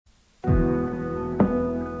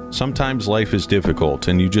Sometimes life is difficult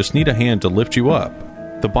and you just need a hand to lift you up.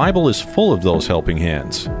 The Bible is full of those helping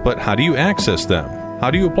hands, but how do you access them?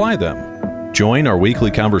 How do you apply them? Join our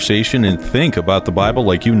weekly conversation and think about the Bible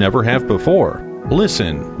like you never have before.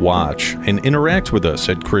 Listen, watch, and interact with us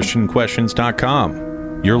at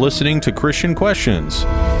ChristianQuestions.com. You're listening to Christian Questions.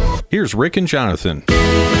 Here's Rick and Jonathan.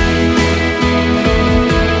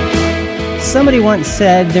 Somebody once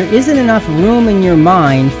said, there isn't enough room in your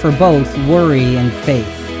mind for both worry and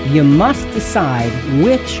faith. You must decide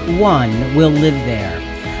which one will live there.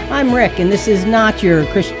 I'm Rick, and this is not your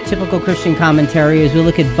typical Christian commentary as we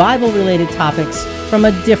look at Bible-related topics from a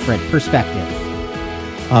different perspective.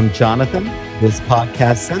 I'm Jonathan. This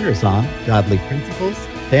podcast centers on godly principles,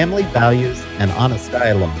 family values, and honest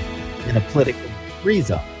dialogue in a politically free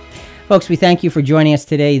zone. Folks, we thank you for joining us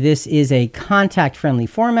today. This is a contact-friendly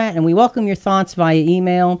format, and we welcome your thoughts via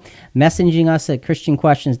email, messaging us at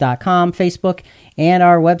ChristianQuestions.com, Facebook, and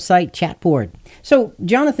our website, chat board. So,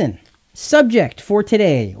 Jonathan, subject for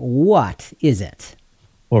today, what is it?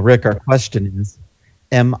 Well, Rick, our question is,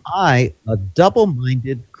 am I a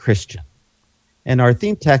double-minded Christian? And our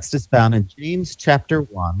theme text is found in James chapter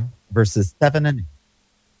 1, verses 7 and 8.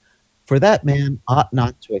 For that man ought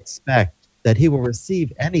not to expect that he will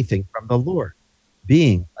receive anything from the Lord,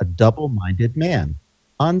 being a double-minded man,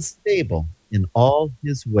 unstable in all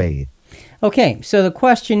his ways. Okay, so the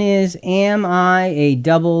question is, am I a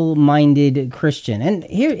double-minded Christian? And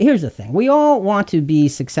here's the thing. We all want to be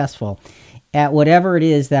successful at whatever it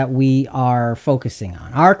is that we are focusing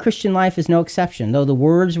on. Our Christian life is no exception, though the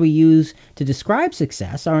words we use to describe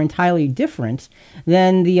success are entirely different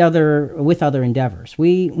than with other endeavors.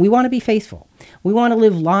 We want to be faithful. We want to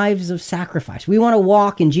live lives of sacrifice. We want to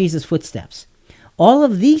walk in Jesus' footsteps. All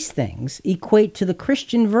of these things equate to the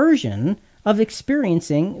Christian version of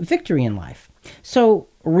experiencing victory in life. So,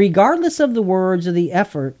 regardless of the words or the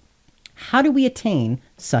effort, how do we attain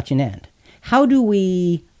such an end? How do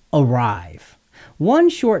we arrive? One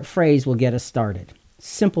short phrase will get us started.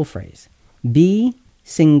 Simple phrase. Be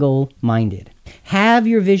single-minded. Have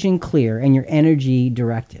your vision clear and your energy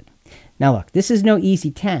directed. Now look, this is no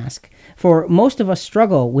easy task, for most of us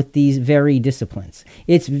struggle with these very disciplines.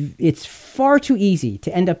 It's far too easy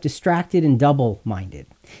to end up distracted and double-minded.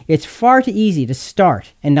 It's far too easy to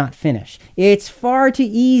start and not finish. It's far too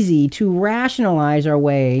easy to rationalize our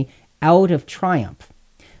way out of triumph.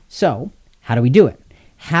 So, how do we do it?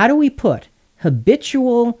 How do we put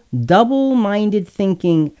habitual, double-minded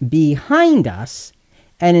thinking behind us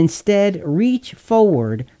and instead reach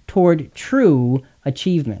forward toward true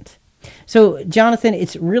achievement? So, Jonathan,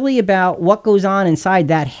 it's really about what goes on inside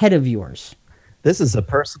that head of yours. This is a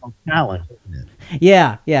personal challenge, isn't it?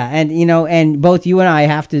 Yeah. And both you and I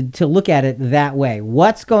have to look at it that way.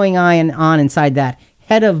 What's going on inside that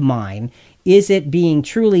head of mine? Is it being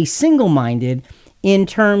truly single-minded in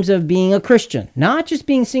terms of being a Christian? Not just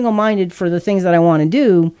being single-minded for the things that I want to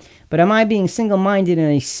do, but am I being single-minded in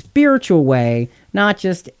a spiritual way, not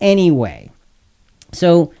just any way?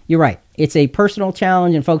 So you're right. It's a personal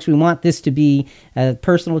challenge, and folks, we want this to be a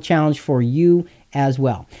personal challenge for you as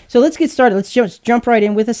well. So let's get started. Let's just jump right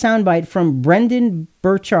in with a soundbite from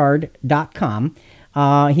BrendanBurchard.com.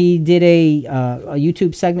 He did a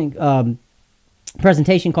YouTube segment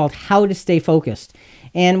presentation called How to Stay Focused.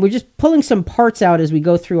 And we're just pulling some parts out as we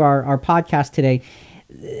go through our podcast today.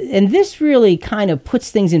 And this really kind of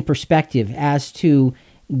puts things in perspective as to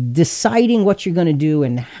deciding what you're going to do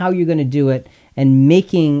and how you're going to do it and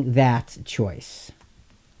making that choice.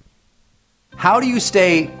 How do you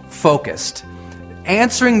stay focused?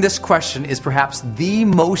 Answering this question is perhaps the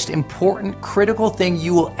most important, critical thing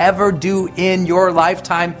you will ever do in your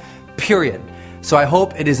lifetime, period. So I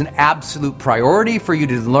hope it is an absolute priority for you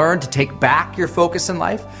to learn to take back your focus in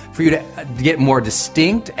life, for you to get more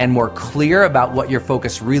distinct and more clear about what your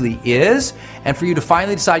focus really is, and for you to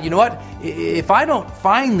finally decide, you know what, if I don't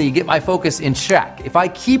finally get my focus in check, if I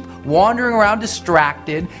keep wandering around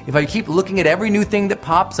distracted, if I keep looking at every new thing that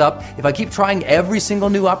pops up, if I keep trying every single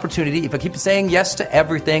new opportunity, if I keep saying yes to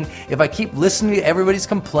everything, if I keep listening to everybody's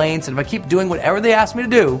complaints, and if I keep doing whatever they ask me to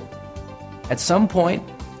do, at some point,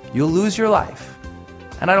 you'll lose your life.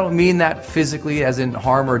 And I don't mean that physically as in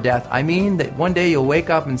harm or death. I mean that one day you'll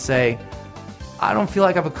wake up and say, I don't feel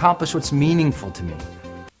like I've accomplished what's meaningful to me.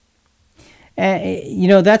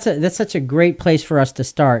 That's such a great place for us to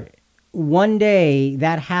start. One day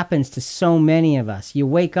that happens to so many of us. You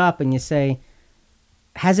wake up and you say,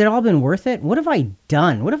 has it all been worth it? What have I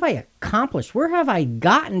done? What have I accomplished? Where have I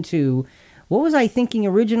gotten to? What was I thinking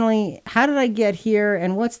originally? How did I get here?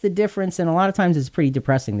 And what's the difference? And a lot of times it's pretty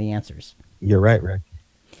depressing, the answers. You're right, Rick.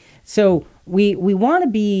 So we want to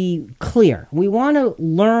be clear. We want to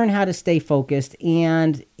learn how to stay focused,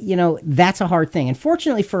 and that's a hard thing. And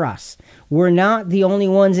fortunately for us, we're not the only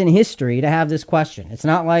ones in history to have this question. It's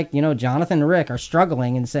not like Jonathan and Rick are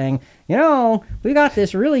struggling and saying, we got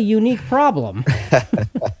this really unique problem.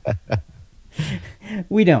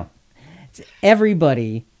 We don't.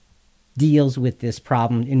 Everybody deals with this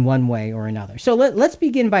problem in one way or another. So let's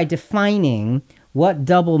begin by defining what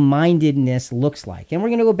double-mindedness looks like. And we're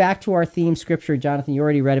going to go back to our theme scripture. Jonathan, you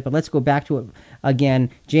already read it, but let's go back to it again.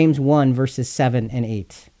 James 1, verses 7 and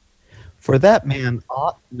 8. For that man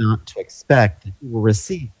ought not to expect that he will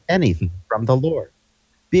receive anything from the Lord,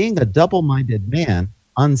 being a double-minded man,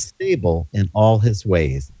 unstable in all his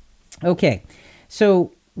ways. Okay,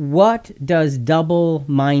 so what does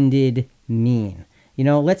double-minded mean?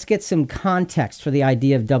 Let's get some context for the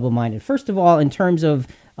idea of double-minded. First of all, in terms of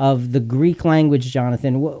the Greek language,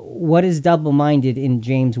 Jonathan, what is double-minded in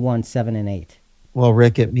James 1, 7 and 8? Well,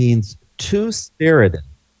 Rick, it means two-spirited,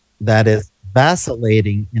 that is,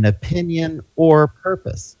 vacillating in opinion or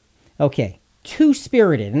purpose. Okay,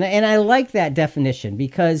 two-spirited. And I like that definition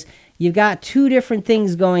because you've got two different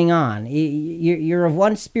things going on. You're of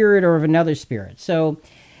one spirit or of another spirit. So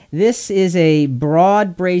this is a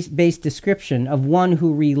broad-based description of one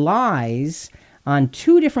who relies on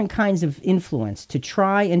two different kinds of influence to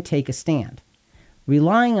try and take a stand.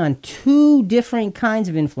 Relying on two different kinds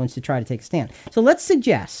of influence to try to take a stand. So let's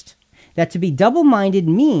suggest that to be double-minded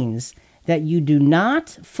means that you do not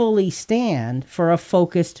fully stand for a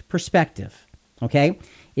focused perspective. Okay?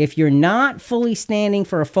 If you're not fully standing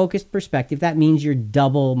for a focused perspective, that means you're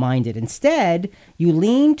double-minded. Instead, you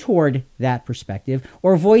lean toward that perspective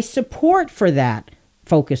or voice support for that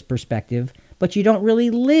focused perspective, but you don't really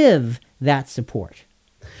live that support.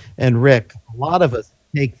 And Rick, a lot of us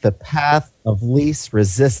take the path of least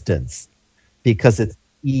resistance because it's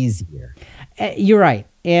easier. You're right.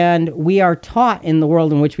 And we are taught in the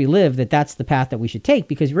world in which we live that that's the path that we should take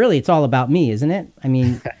because really it's all about me, isn't it? I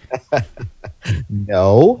mean...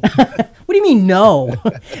 No. What do you mean, no?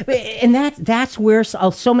 And that's where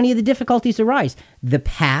so many of the difficulties arise. The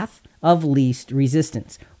path of least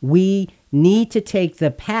resistance. We need to take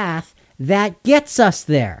the path that gets us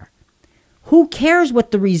there. Who cares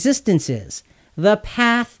what the resistance is? The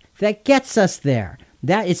path that gets us there.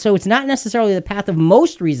 So it's not necessarily the path of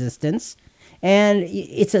most resistance, and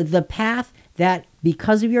it's the path that,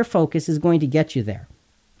 because of your focus, is going to get you there.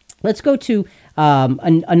 Let's go to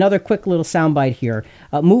another quick little soundbite here.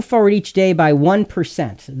 Move forward each day by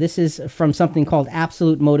 1%. This is from something called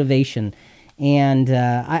Absolute Motivation. And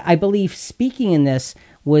I believe speaking in this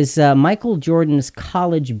was Michael Jordan's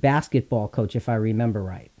college basketball coach, if I remember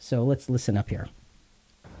right. So let's listen up here.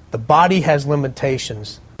 The body has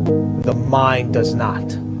limitations. The mind does not.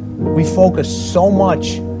 We focus so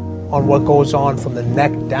much on what goes on from the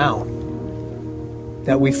neck down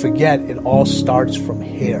that we forget it all starts from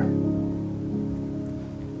here.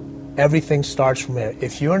 Everything starts from here.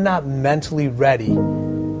 If you're not mentally ready,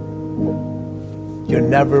 you're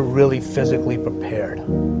never really physically prepared.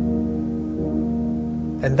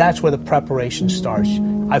 And that's where the preparation starts.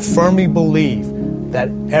 I firmly believe that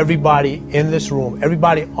everybody in this room,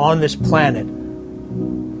 everybody on this planet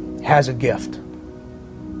has a gift.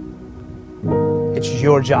 It's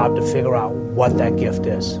your job to figure out what that gift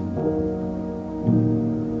is.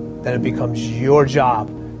 Then it becomes your job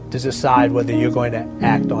to decide whether you're going to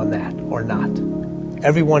act on that or not.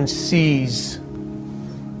 Everyone sees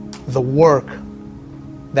the work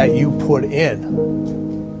that you put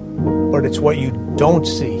in, but it's what you don't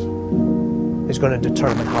see is going to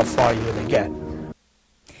determine how far you're going to get.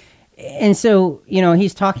 And so,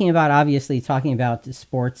 he's talking about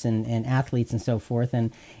sports and athletes and so forth,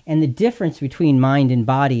 and the difference between mind and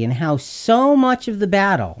body, and how so much of the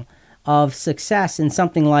battle of success in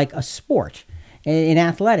something like a sport, in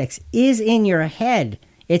athletics, is in your head.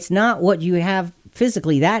 It's not what you have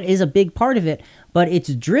physically. That is a big part of it, but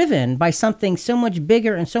it's driven by something so much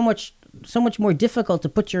bigger and so much more difficult to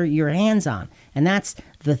put your hands on, and that's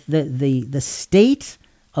the state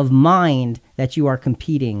of mind that you are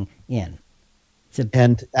competing in.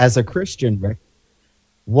 And as a Christian, Rick,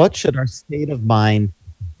 what should our state of mind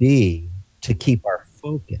be to keep our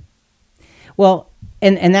focus? Well,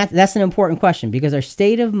 and that's an important question, because our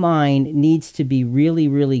state of mind needs to be really,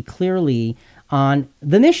 really clearly on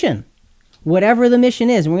the mission, whatever the mission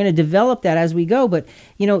is. And we're going to develop that as we go. But,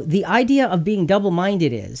 the idea of being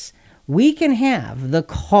double-minded is we can have the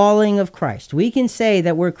calling of Christ. We can say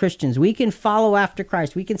that we're Christians. We can follow after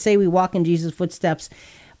Christ. We can say we walk in Jesus' footsteps,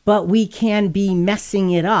 but we can be messing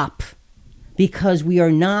it up because we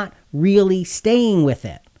are not really staying with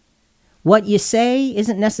it. what you say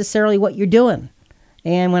isn't necessarily what you're doing.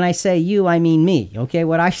 And when I say you, I mean me, okay?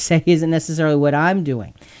 What I say isn't necessarily what I'm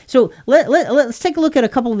doing. So let's take a look at a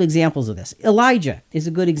couple of examples of this. Elijah is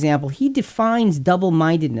a good example. He defines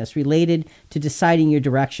double-mindedness related to deciding your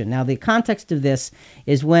direction. Now, the context of this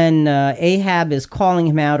is when Ahab is calling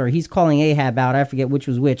him out, or he's calling Ahab out, I forget which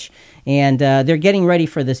was which, and they're getting ready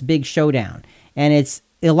for this big showdown. And it's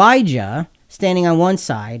Elijah standing on one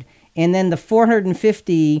side, and then the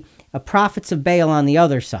 450 prophets of Baal on the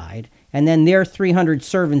other side, and then their 300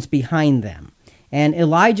 servants behind them. And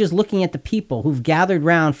Elijah's looking at the people who've gathered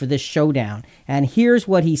round for this showdown. And here's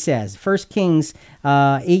what he says. 1 Kings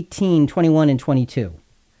 18, 21 and 22.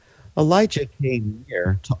 Elijah came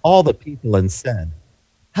near to all the people and said,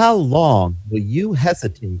 "How long will you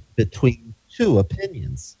hesitate between two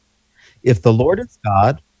opinions? If the Lord is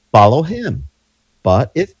God, follow him.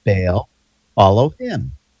 But if Baal, follow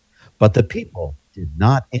him." But the people did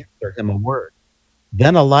not answer him a word.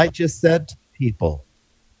 Then Elijah said to the people,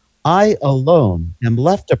 "I alone am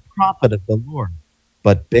left a prophet of the Lord,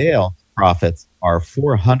 but Baal's prophets are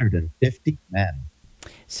 450 men."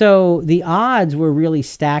 So the odds were really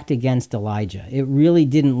stacked against Elijah. It really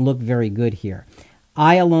didn't look very good here.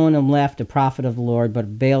 I alone am left a prophet of the Lord,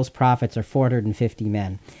 but Baal's prophets are 450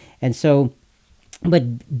 men. And so, but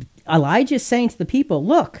Elijah is saying to the people,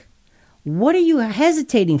 look, what are you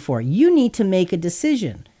hesitating for? You need to make a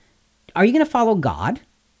decision. Are you going to follow God?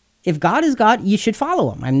 If God is God, you should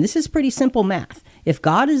follow him. I mean, this is pretty simple math. If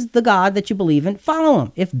God is the God that you believe in, follow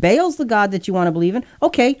him. If Baal's the God that you want to believe in,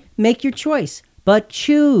 okay, make your choice. But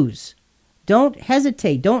choose. Don't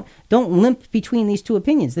hesitate. Don't limp between these two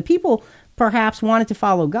opinions. The people perhaps wanted to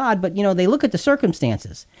follow God, but, they look at the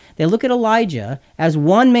circumstances. They look at Elijah as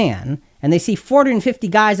one man, and they see 450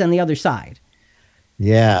 guys on the other side.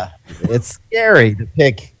 Yeah, it's scary to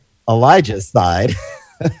pick Elijah's side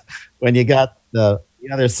when you got the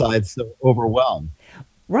other side so overwhelmed.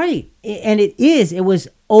 Right. And it was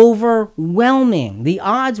overwhelming. The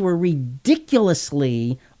odds were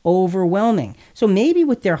ridiculously overwhelming. So maybe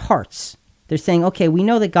with their hearts, they're saying, okay, we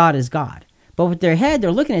know that God is God. But with their head,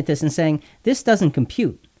 they're looking at this and saying, this doesn't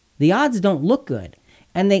compute. The odds don't look good.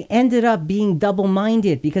 And they ended up being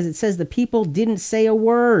double-minded because it says the people didn't say a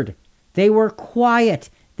word. They were quiet.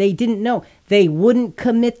 They didn't know. They wouldn't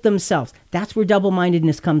commit themselves. That's where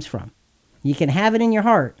double-mindedness comes from. You can have it in your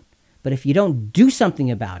heart, but if you don't do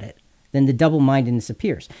something about it, then the double-mindedness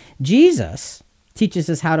appears. Jesus teaches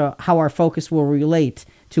us how our focus will relate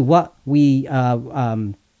to what we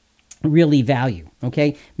really value.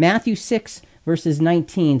 Okay, Matthew 6 verses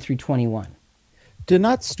 19 through 21. Do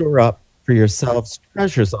not store up for yourselves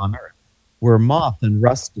treasures on earth, where moth and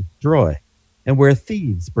rust destroy, and where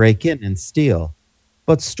thieves break in and steal.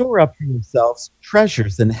 But store up for yourselves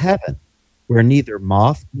treasures in heaven, where neither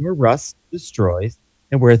moth nor rust destroys,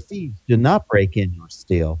 and where thieves do not break in or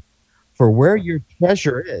steal. For where your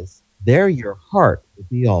treasure is, there your heart will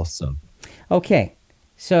be also. Okay,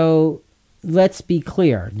 so let's be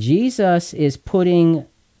clear. Jesus is putting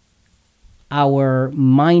our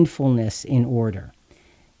mindfulness in order.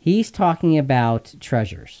 He's talking about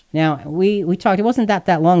treasures. Now, we talked, it wasn't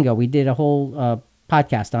that long ago, we did a whole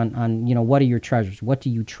podcast on what are your treasures? What do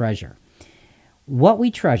you treasure? What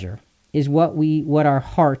we treasure is what our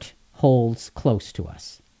heart holds close to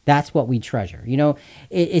us. That's what we treasure.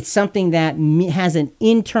 It's something that has an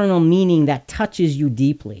internal meaning that touches you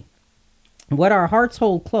deeply. What our hearts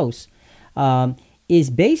hold close is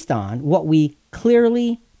based on what we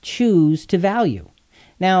clearly choose to value.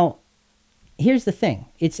 Now, here's the thing.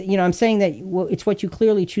 I'm saying that it's what you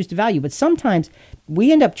clearly choose to value, but sometimes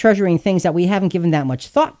we end up treasuring things that we haven't given that much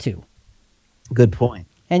thought to. Good point.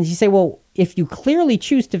 And you say, well, if you clearly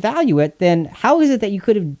choose to value it, then how is it that you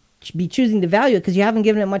could be choosing to value it because you haven't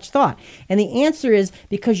given it much thought? And the answer is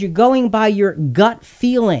because you're going by your gut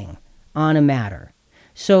feeling on a matter.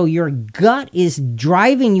 So your gut is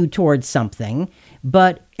driving you towards something,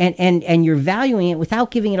 but and you're valuing it without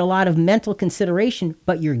giving it a lot of mental consideration,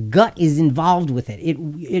 but your gut is involved with it.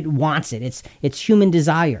 It wants it. It's human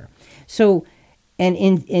desire. So an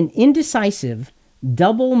indecisive,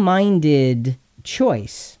 double-minded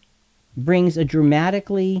choice brings a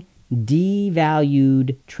dramatically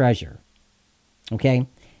devalued treasure. Okay?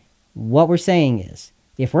 What we're saying is,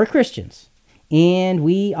 if we're Christians and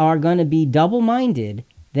we are going to be double-minded,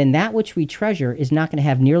 then that which we treasure is not going to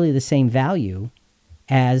have nearly the same value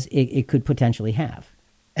as it could potentially have.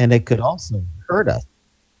 And it could also hurt us.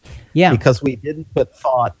 Yeah. Because we didn't put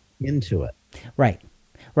thought into it. Right.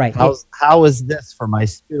 How is this for my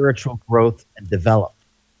spiritual growth and development?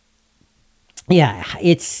 Yeah,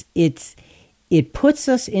 it's it puts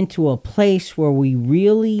us into a place where we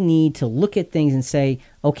really need to look at things and say,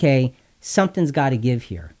 okay, something's got to give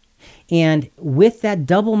here. And with that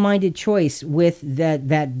double-minded choice, with that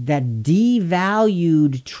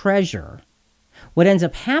devalued treasure, what ends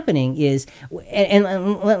up happening is, and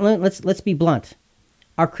let's be blunt,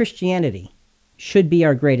 our Christianity should be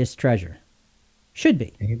our greatest treasure. Should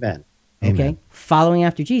be. Amen. Okay? Amen. Following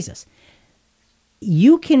after Jesus.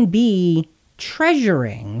 You can be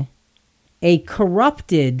treasuring a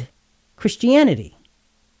corrupted Christianity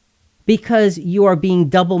because you are being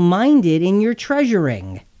double-minded in your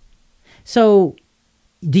treasuring. So,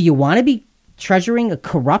 do you want to be treasuring a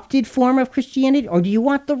corrupted form of Christianity, or do you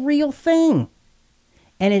want the real thing?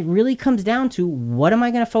 And it really comes down to, what am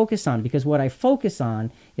I going to focus on? Because what I focus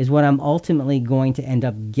on is what I'm ultimately going to end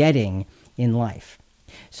up getting in life.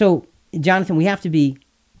 So, Jonathan, we have to be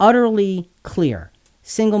utterly clear.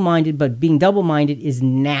 Single-minded, but being double-minded is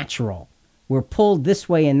natural. We're pulled this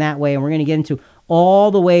way and that way, and we're going to get into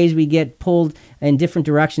all the ways we get pulled in different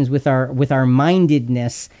directions with our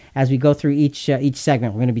mindedness as we go through each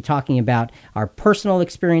segment. We're going to be talking about our personal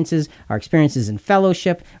experiences, our experiences in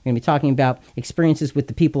fellowship. We're going to be talking about experiences with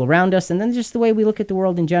the people around us, and then just the way we look at the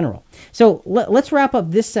world in general. So let's wrap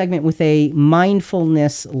up this segment with a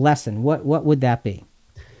mindfulness lesson. What would that be?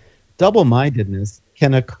 Double-mindedness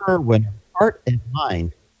can occur when heart and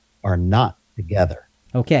mind are not together.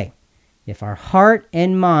 Okay. If our heart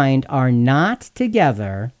and mind are not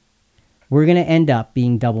together, we're going to end up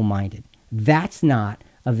being double-minded. That's not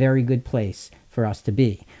a very good place for us to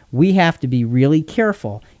be. We have to be really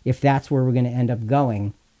careful if that's where we're going to end up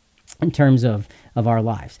going in terms of our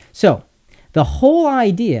lives. So, the whole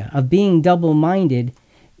idea of being double-minded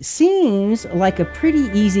seems like a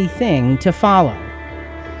pretty easy thing to follow.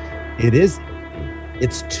 It is.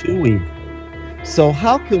 It's too easy. So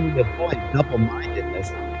how can we avoid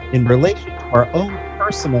double-mindedness in relation to our own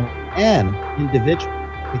personal and individual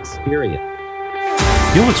experience?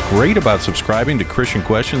 You know what's great about subscribing to Christian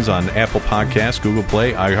Questions on Apple Podcasts, Google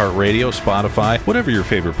Play, iHeartRadio, Spotify, whatever your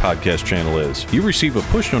favorite podcast channel is? You receive a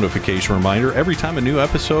push notification reminder every time a new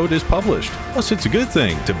episode is published. Plus, it's a good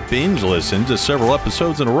thing to binge listen to several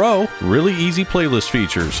episodes in a row, really easy playlist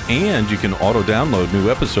features, and you can auto-download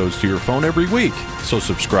new episodes to your phone every week. So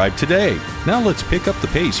subscribe today. Now let's pick up the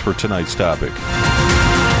pace for tonight's topic.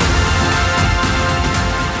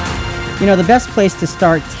 You know, the best place to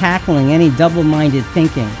start tackling any double-minded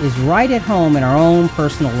thinking is right at home in our own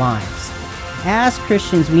personal lives. As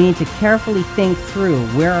Christians, we need to carefully think through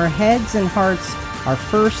where our heads and hearts are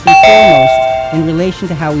first and foremost in relation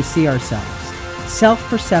to how we see ourselves.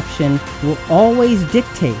 Self-perception will always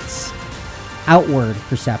dictate outward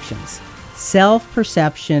perceptions.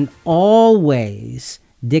 Self-perception always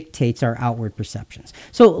dictates our outward perceptions.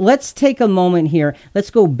 So let's take a moment here.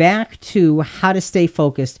 Let's go back to How to Stay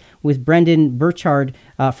Focused with Brendan Burchard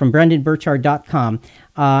from brendanburchard.com.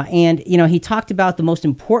 And, you know, he talked about the most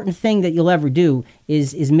important thing that you'll ever do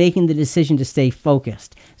is making the decision to stay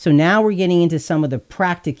focused. So now we're getting into some of the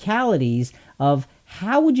practicalities of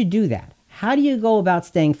how would you do that? How do you go about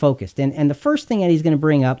staying focused? And the first thing that he's going to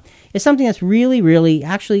bring up is something that's really, really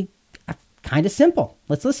actually kind of simple.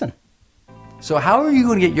 Let's listen. So how are you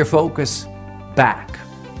going to get your focus back?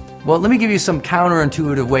 Well, let me give you some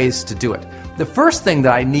counterintuitive ways to do it. The first thing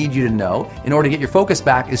that I need you to know in order to get your focus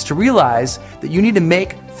back is to realize that you need to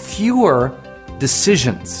make fewer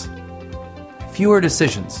decisions. Fewer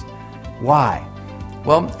decisions. Why?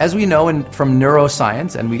 Well, as we know from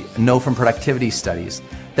neuroscience and we know from productivity studies,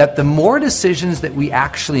 that the more decisions that we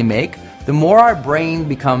actually make, the more our brain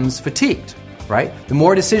becomes fatigued, right? The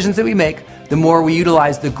more decisions that we make, the more we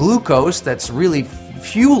utilize the glucose that's really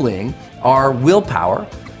fueling our willpower,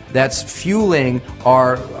 that's fueling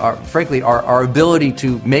our ability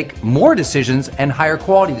to make more decisions and higher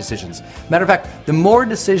quality decisions. Matter of fact, the more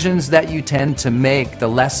decisions that you tend to make, the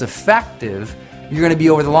less effective you're going to be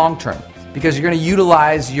over the long term, because you're going to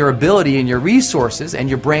utilize your ability and your resources and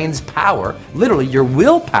your brain's power, literally your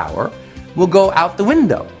willpower, will go out the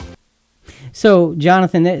window. So,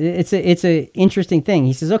 Jonathan, it's an interesting thing.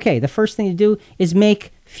 He says, okay, the first thing to do is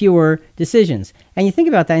make fewer decisions. And you think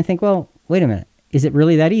about that and think, well, wait a minute. Is it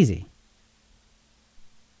really that easy?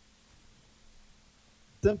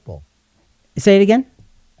 Simple. Say it again?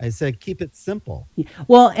 I said keep it simple.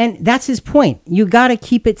 Well, and that's his point. You got to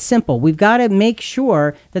keep it simple. We've got to make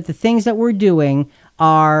sure that the things that we're doing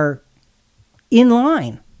are in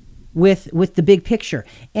line with the big picture.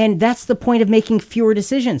 And that's the point of making fewer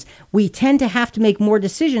decisions. We tend to have to make more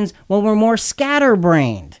decisions when we're more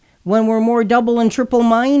scatterbrained, when we're more double and triple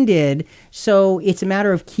minded. So it's a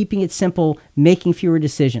matter of keeping it simple, making fewer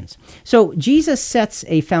decisions. So Jesus sets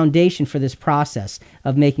a foundation for this process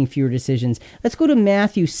of making fewer decisions. Let's go to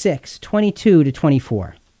Matthew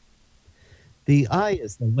 6:22-24. The eye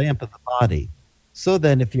is the lamp of the body. So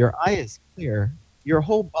then, if your eye is clear, your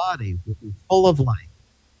whole body will be full of light.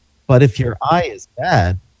 But if your eye is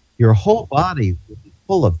bad, your whole body will be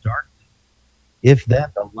full of darkness. If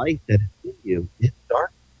then the light that is in you is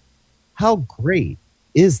darkness, how great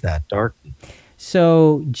is that darkness?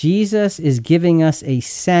 So Jesus is giving us a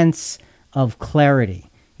sense of clarity.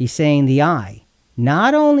 He's saying the eye,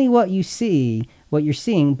 not only what you see, what you're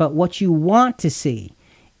seeing, but what you want to see.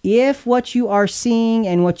 If what you are seeing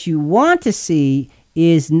and what you want to see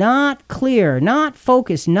is not clear, not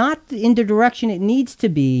focused, not in the direction it needs to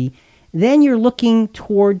be, then you're looking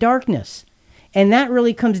toward darkness. And that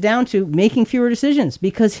really comes down to making fewer decisions,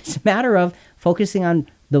 because it's a matter of focusing on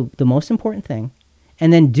the most important thing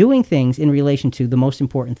and then doing things in relation to the most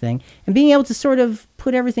important thing and being able to sort of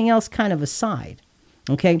put everything else kind of aside.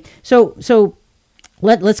 Okay, so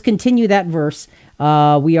let's continue that verse.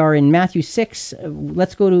 We are in Matthew 6.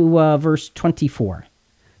 Let's go to verse 24.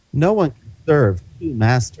 No one can serve two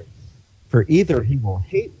masters, for either he will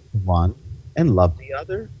hate the one and love the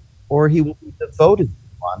other, or he will be devoted to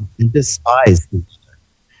one and despise the other.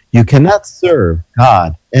 You cannot serve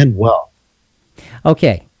God and wealth.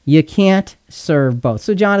 Okay, you can't serve both.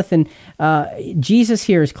 So, Jonathan, Jesus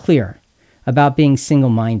here is clear about being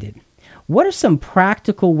single-minded. What are some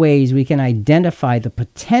practical ways we can identify the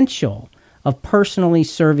potential of personally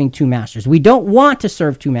serving two masters? We don't want to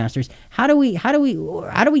serve two masters. How do we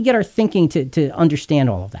get our thinking to understand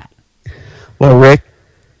all of that? Well, Rick,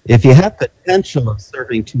 if you have potential of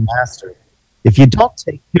serving two masters, if you don't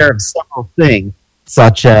take care of several things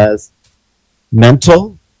such as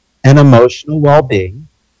mental and emotional well-being,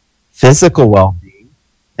 physical well-being,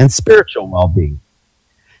 and spiritual well-being.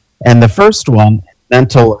 And the first one,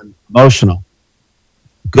 mental and emotional.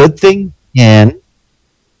 Good thing in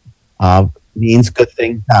means good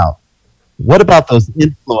things out. What about those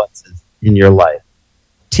influences in your life?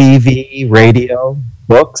 TV, radio,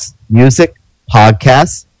 books, music,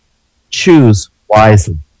 podcasts? Choose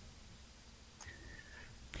wisely.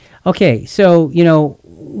 Okay, so,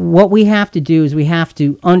 what we have to do is we have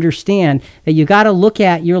to understand that you got to look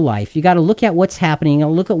at your life. You got to look at what's happening,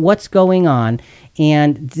 look at what's going on,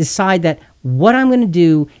 and decide that what I'm going to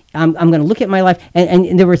do, I'm going to look at my life.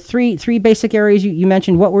 And there were three basic areas you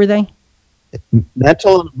mentioned. What were they?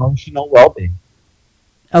 Mental and emotional well-being,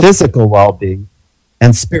 Okay. physical well-being,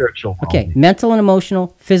 and spiritual well-being. Okay, mental and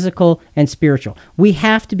emotional, physical, and spiritual. We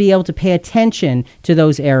have to be able to pay attention to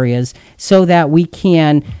those areas so that we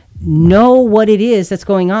can know what it is that's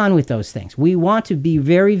going on with those things. We want to be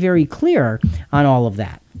very, very clear on all of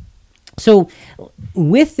that. So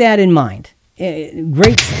with that in mind,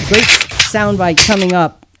 great soundbite coming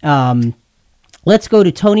up. Let's go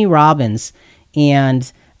to Tony Robbins,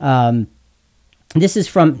 and this is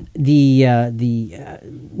from the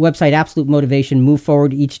website Absolute Motivation, Move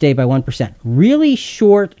Forward Each Day by 1%. Really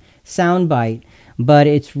short soundbite, but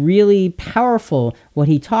it's really powerful what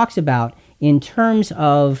he talks about in terms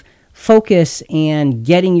of focus and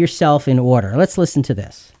getting yourself in order. Let's listen to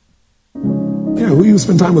this. Yeah, who you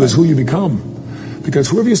spend time with is who you become. Because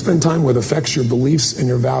whoever you spend time with affects your beliefs and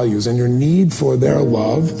your values, and your need for their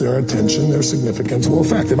love, their attention, their significance will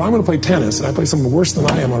affect. If I'm going to play tennis and I play someone worse than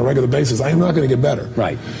I am on a regular basis, I am not going to get better.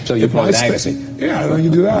 Right. So you play agency. Yeah, you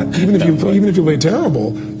do that. Even if you play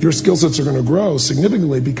terrible, your skill sets are going to grow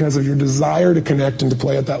significantly because of your desire to connect and to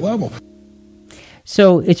play at that level.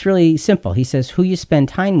 So it's really simple. He says, who you spend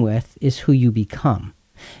time with is who you become.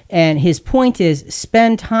 And his point is,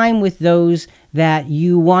 spend time with those that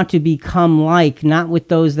you want to become like, not with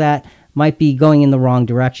those that might be going in the wrong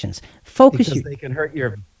directions. Focus. Because they can hurt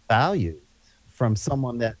your values from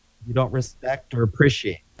someone that you don't respect or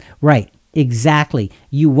appreciate. Right, exactly.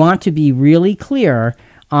 You want to be really clear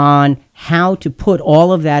on how to put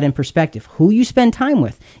all of that in perspective. Who you spend time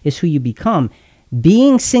with is who you become.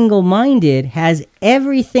 Being single-minded has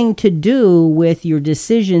everything to do with your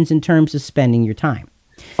decisions in terms of spending your time.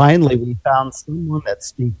 Finally, we found someone that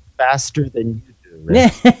speaks faster than you do,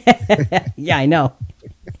 Rick. Yeah, I know.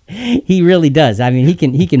 He really does. I mean, he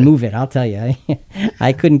can move it. I'll tell you.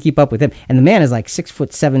 I couldn't keep up with him. And the man is like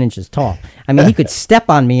 6'7" tall. I mean, he could step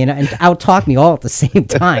on me and out-talk me all at the same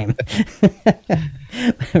time.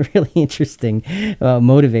 Really interesting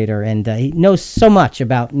motivator, and he knows so much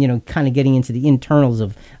about kind of getting into the internals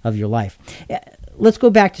of your life. Let's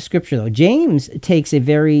go back to Scripture, though. James takes a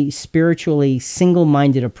very spiritually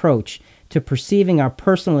single-minded approach to perceiving our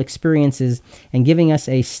personal experiences and giving us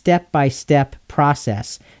a step-by-step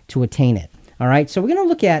process to attain it. All right, so we're going to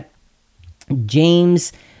look at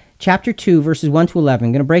James chapter 2, verses 1 to 11.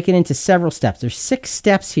 I'm going to break it into several steps. There's 6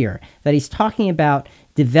 steps here that he's talking about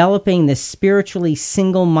developing this spiritually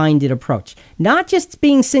single-minded approach. Not just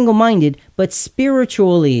being single-minded, but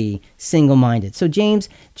spiritually single-minded. So James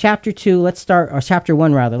chapter 2, or chapter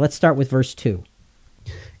 1 rather, let's start with verse 2.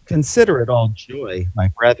 Consider it all joy, my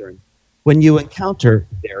brethren, when you encounter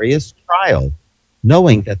various trials,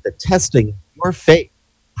 knowing that the testing of your faith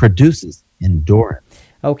produces endurance.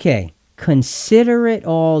 Okay, consider it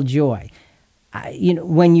all joy.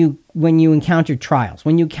 When you encounter trials,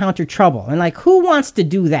 when you encounter trouble, and like, who wants to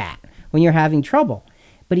do that when you're having trouble?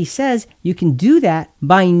 But he says you can do that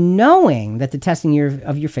by knowing that the testing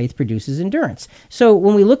of your faith produces endurance. So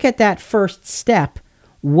when we look at that first step,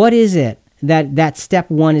 what is it that step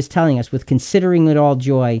 1 is telling us with considering it all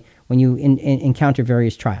joy when you encounter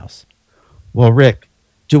various trials? Well, Rick,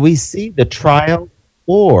 do we see the trial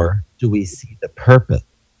or do we see the purpose?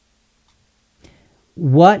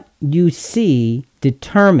 What you see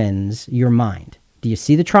determines your mind. Do you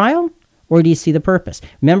see the trial or do you see the purpose?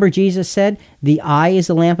 Remember, Jesus said, the eye is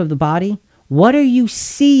the lamp of the body. What are you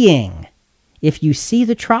seeing? If you see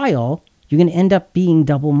the trial, you're going to end up being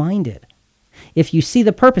double-minded. If you see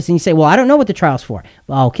the purpose and you say, well, I don't know what the trial's for.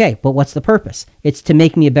 Well, okay, but what's the purpose? It's to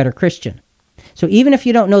make me a better Christian. So even if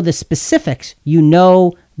you don't know the specifics, you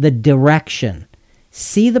know the direction.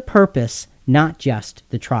 See the purpose, not just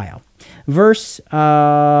the trial. Verse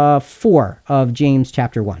 4 of James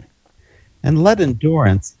chapter 1. And let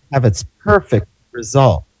endurance have its perfect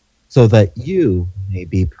result, so that you may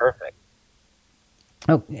be perfect.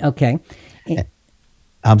 Oh, okay.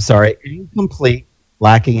 I'm sorry, incomplete,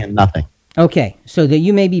 lacking in nothing. Okay, so that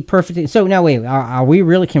you may be perfect. So now wait,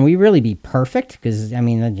 can we really be perfect? Because,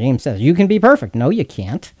 James says, you can be perfect. No, you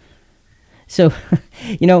can't. So,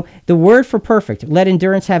 the word for perfect, let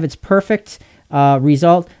endurance have its perfect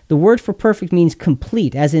result. The word for perfect means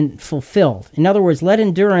complete, as in fulfilled. In other words, let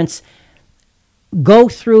endurance go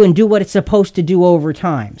through and do what it's supposed to do over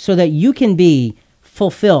time so that you can be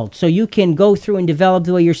fulfilled, so you can go through and develop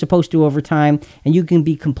the way you're supposed to over time, and you can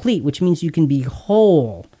be complete, which means you can be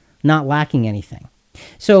whole, not lacking anything.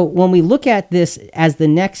 So when we look at this as the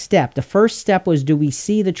next step, the first step was, do we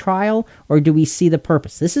see the trial or do we see the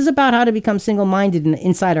purpose? This is about how to become single-minded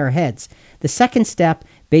inside our heads. The second step,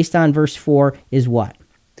 based on verse 4, is what?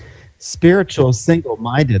 Spiritual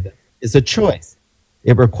single-minded is a choice.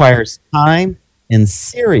 It requires time and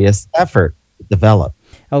serious effort to develop.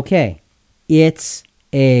 Okay, it's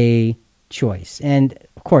a choice. And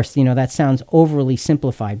of course, that sounds overly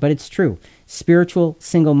simplified, but it's true. Spiritual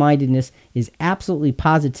single-mindedness is absolutely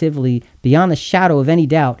positively, beyond the shadow of any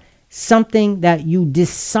doubt, something that you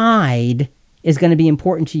decide is going to be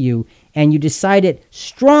important to you, and you decide it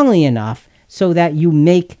strongly enough so that you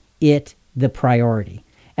make it the priority.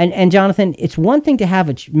 And Jonathan, it's one thing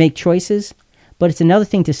to make choices, but it's another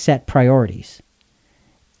thing to set priorities.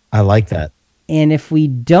 I like that. And if we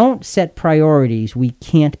don't set priorities, we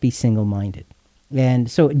can't be single-minded.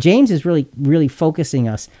 And so James is really, really focusing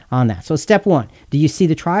us on that. So step 1, do you see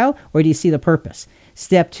the trial or do you see the purpose?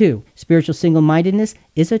 Step 2, spiritual single-mindedness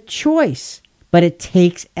is a choice, but it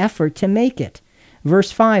takes effort to make it.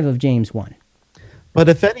 Verse 5 of James 1. But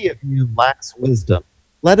if any of you lacks wisdom,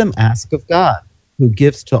 let him ask of God, who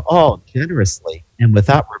gives to all generously and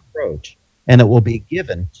without reproach, and it will be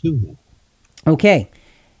given to him. Okay.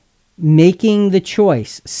 Making the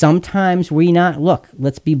choice. Sometimes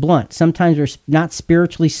let's be blunt. Sometimes we're not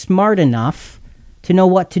spiritually smart enough to know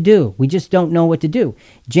what to do. We just don't know what to do.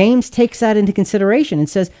 James takes that into consideration and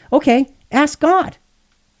says, okay, ask God.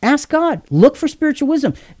 Ask God. Look for spiritual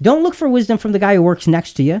wisdom. Don't look for wisdom from the guy who works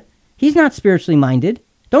next to you. He's not spiritually minded.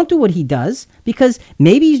 Don't do what he does, because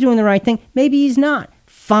maybe he's doing the right thing. Maybe he's not.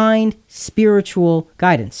 Find spiritual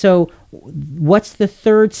guidance. So what's the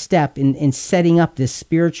third step in setting up this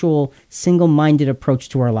spiritual single-minded approach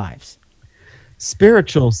to our lives?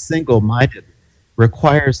 Spiritual single-minded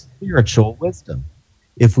requires spiritual wisdom.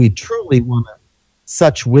 If we truly want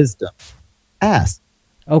such wisdom, ask.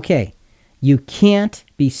 Okay, you can't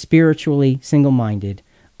be spiritually single-minded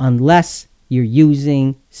unless you're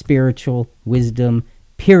using spiritual wisdom,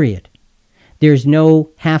 period. There's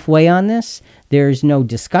no halfway on this. There's no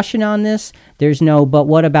discussion on this. There's no, but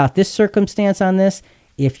what about this circumstance on this?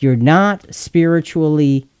 If you're not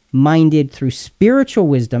spiritually minded through spiritual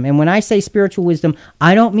wisdom, and when I say spiritual wisdom,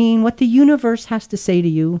 I don't mean what the universe has to say to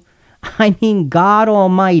you. I mean God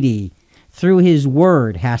Almighty through his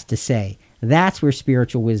word has to say. That's where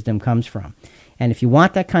spiritual wisdom comes from. And if you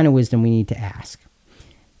want that kind of wisdom, we need to ask.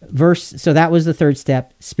 So that was the third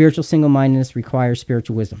step. Spiritual single-mindedness requires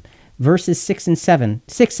spiritual wisdom. Verses 6, 7,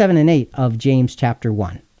 and 8 of James chapter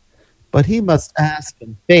 1. But he must ask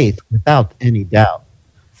in faith without any doubt.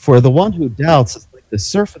 For the one who doubts is like the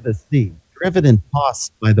surf of the sea, driven and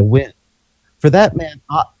tossed by the wind. For that man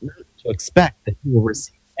ought not to expect that he will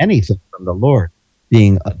receive anything from the Lord,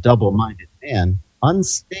 being a double-minded man,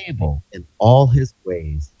 unstable in all his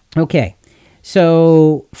ways. Okay,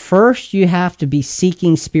 so first you have to be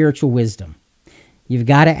seeking spiritual wisdom. You've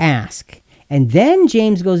got to ask. And then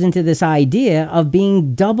James goes into this idea of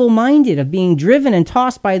being double-minded, of being driven and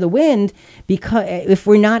tossed by the wind, because if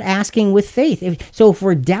we're not asking with faith. If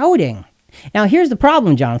we're doubting. Now, here's the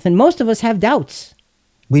problem, Jonathan. Most of us have doubts.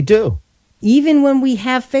 We do. Even when we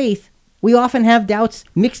have faith, we often have doubts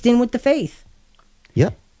mixed in with the faith.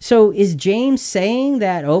 Yep. So is James saying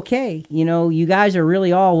that, okay, you guys are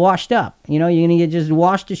really all washed up. You're going to get just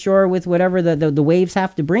washed ashore with whatever the waves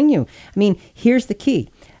have to bring you. I mean, here's the key.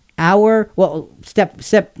 Step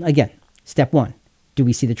one, do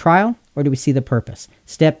we see the trial or do we see the purpose?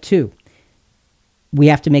 Step 2, we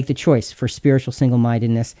have to make the choice for spiritual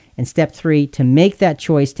single-mindedness. And step 3, to make that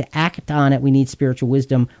choice, to act on it, we need spiritual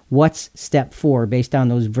wisdom. What's step 4 based on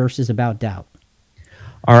those verses about doubt?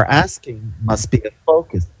 Our asking must be a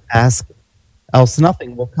focused asking, else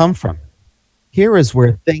nothing will come from it. Here is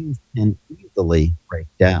where things can easily break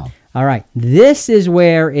down. All right, this is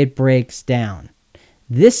where it breaks down.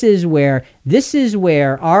 This is where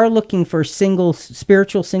our looking for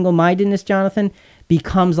spiritual single-mindedness, Jonathan,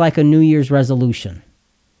 becomes like a New Year's resolution.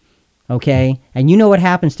 Okay? And you know what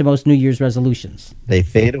happens to most New Year's resolutions? They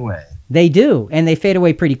fade away. They do, and they fade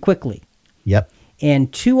away pretty quickly. Yep.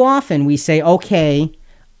 And too often we say, okay,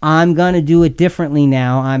 I'm going to do it differently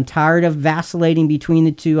now. I'm tired of vacillating between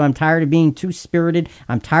the two. I'm tired of being too spirited.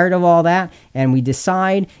 I'm tired of all that. And we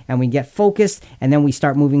decide and we get focused and then we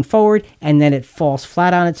start moving forward and then it falls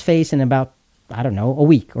flat on its face in about, a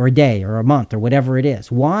week or a day or a month or whatever it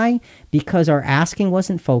is. Why? Because our asking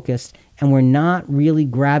wasn't focused and we're not really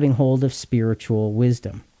grabbing hold of spiritual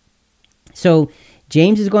wisdom. So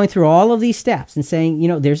James is going through all of these steps and saying,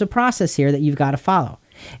 there's a process here that you've got to follow.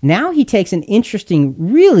 Now he takes an interesting,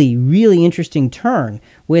 really, really interesting turn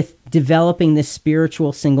with developing this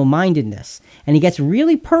spiritual single-mindedness. And he gets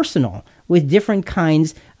really personal with different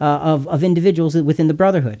kinds of individuals within the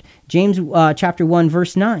brotherhood. James chapter 1,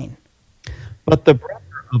 verse 9. But the brother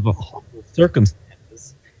of a humble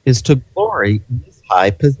circumstances is to glory in his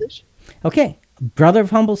high position. Okay. Brother of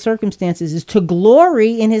humble circumstances is to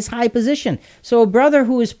glory in his high position. So a brother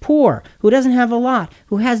who is poor, who doesn't have a lot,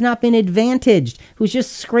 who has not been advantaged, who's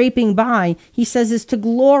just scraping by, he says is to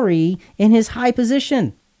glory in his high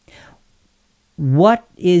position. What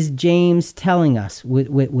is James telling us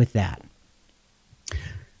with that?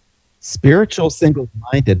 Spiritual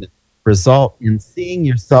single-mindedness result in seeing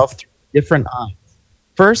yourself through different eyes.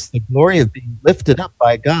 First, the glory of being lifted up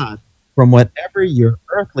by God from whatever your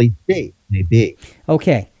earthly state may be.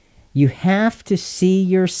 Okay, you have to see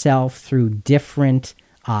yourself through different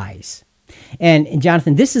eyes. And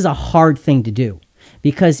Jonathan, this is a hard thing to do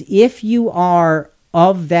because if you are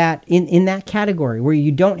of that, in that category where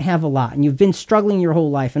you don't have a lot and you've been struggling your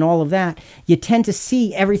whole life and all of that, you tend to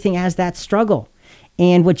see everything as that struggle.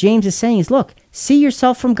 And what James is saying is, look, see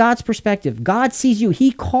yourself from God's perspective. God sees you.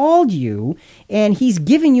 He called you and he's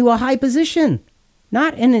given you a high position.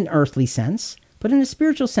 Not in an earthly sense, but in a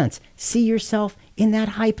spiritual sense. See yourself in that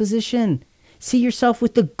high position. See yourself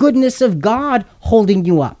with the goodness of God holding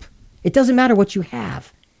you up. It doesn't matter what you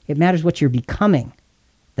have. It matters what you're becoming.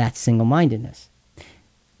 That's single-mindedness.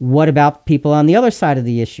 What about people on the other side of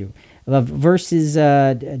the issue? Of verses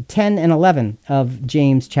 10 and 11 of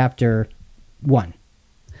James chapter 1.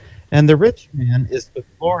 And the rich man is to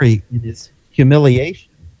glory in his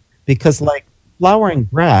humiliation, because like flowering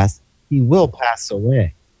grass, he will pass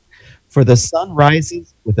away. For the sun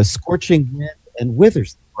rises with a scorching wind and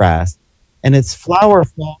withers the grass, and its flower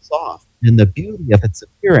falls off, and the beauty of its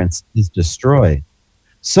appearance is destroyed.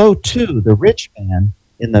 So too the rich man,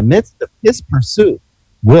 in the midst of his pursuit,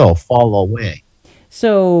 will fall away.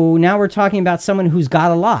 So now we're talking about someone who's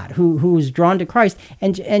got a lot, who's drawn to Christ.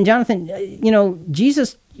 And Jonathan,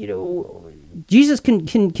 Jesus, Jesus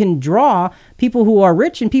can draw people who are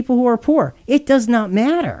rich and people who are poor. It does not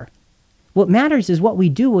matter. What matters is what we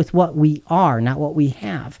do with what we are, not what we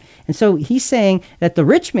have. And so he's saying that the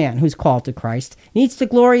rich man who's called to Christ needs to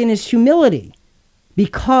glory in his humility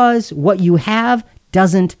because what you have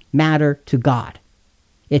doesn't matter to God.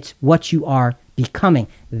 It's what you are becoming.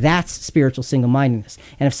 That's spiritual single-mindedness.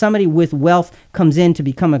 And if somebody with wealth comes in to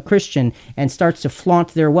become a Christian and starts to flaunt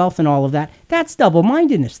their wealth and all of that, that's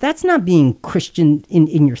double-mindedness. That's not being Christian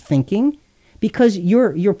in your thinking, because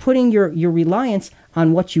you're putting your reliance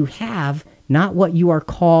on what you have, not what you are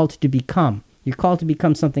called to become. You're called to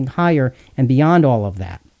become something higher and beyond all of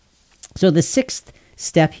that. So the sixth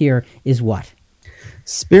step here is what?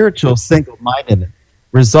 Spiritual single-mindedness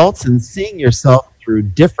results in seeing yourself through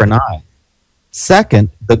different eyes. Second,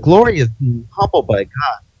 the glory is being humbled by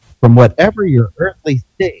God from whatever your earthly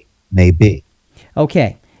state may be.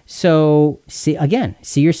 Okay, so see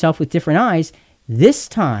yourself with different eyes. This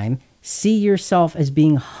time, see yourself as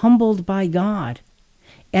being humbled by God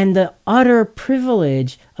and the utter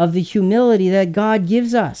privilege of the humility that God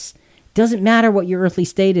gives us. Doesn't matter what your earthly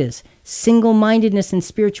state is. Single-mindedness and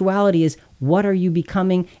spirituality is what are you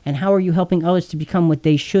becoming and how are you helping others to become what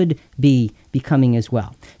they should be becoming as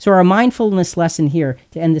well. So our mindfulness lesson here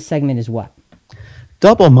to end this segment is what?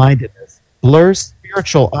 Double-mindedness blurs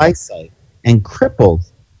spiritual eyesight and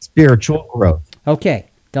cripples spiritual growth. Okay,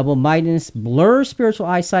 double-mindedness blurs spiritual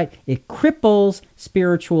eyesight. It cripples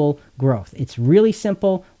spiritual growth. It's really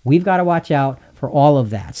simple. We've got to watch out for all of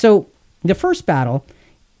that. So the first battle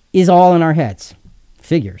is all in our heads.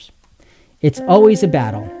 Figures. It's always a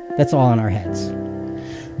battle that's all in our heads.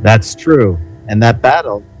 That's true, and that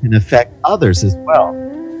battle can affect others as well.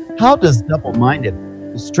 How does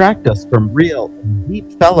double-mindedness distract us from real and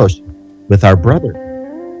deep fellowship with our brothers?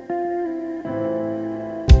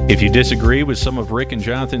 If you disagree with some of Rick and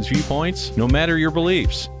Jonathan's viewpoints, no matter your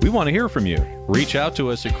beliefs, we want to hear from you. Reach out to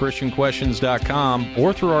us at ChristianQuestions.com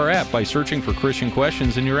or through our app by searching for Christian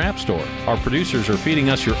Questions in your app store. Our producers are feeding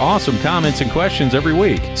us your awesome comments and questions every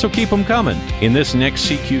week, so keep them coming. In this next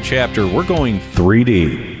CQ chapter, we're going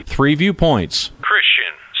 3D. 3 viewpoints: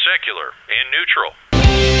 Christian, secular, and neutral.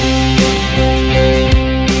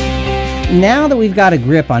 Now that we've got a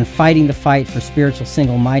grip on fighting the fight for spiritual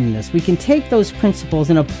single-mindedness, we can take those principles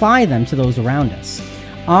and apply them to those around us.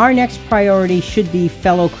 Our next priority should be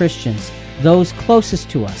fellow Christians, those closest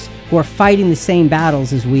to us, who are fighting the same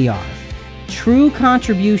battles as we are. True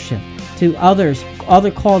contribution to others, other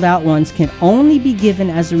called out ones, can only be given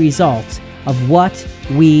as a result of what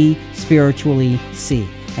we spiritually see.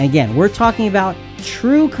 And again, we're talking about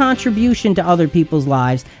true contribution to other people's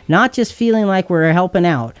lives, not just feeling like we're helping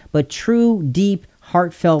out, but true, deep,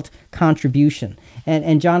 heartfelt contribution.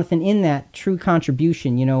 And Jonathan, in that true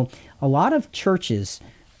contribution, a lot of churches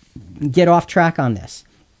get off track on this,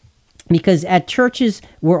 because at churches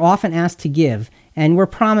we're often asked to give, and we're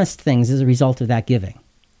promised things as a result of that giving.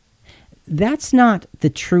 That's not the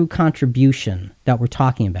true contribution that we're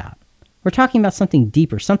talking about. We're talking about something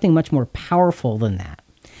deeper, something much more powerful than that.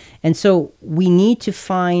 And so we need to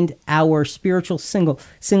find our spiritual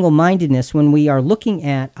single-mindedness when we are looking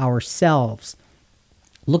at ourselves,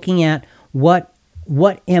 looking at what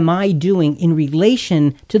am I doing in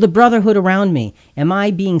relation to the brotherhood around me? Am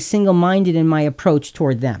I being single-minded in my approach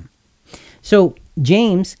toward them? So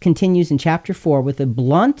James continues in chapter 4 with a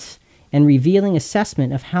blunt and revealing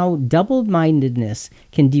assessment of how double-mindedness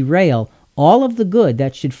can derail all of the good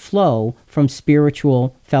that should flow from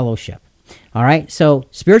spiritual fellowship. All right, so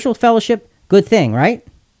spiritual fellowship, good thing, right?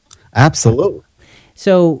 Absolutely.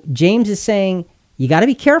 So James is saying, you got to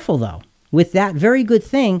be careful, though. With that very good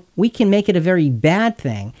thing, we can make it a very bad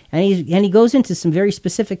thing. And he goes into some very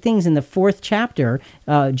specific things in the 4th chapter,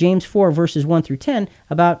 James 4, verses 1 through 10,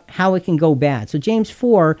 about how it can go bad. So James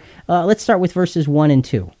 4, let's start with verses 1 and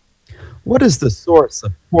 2. What is the source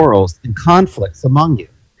of quarrels and conflicts among you?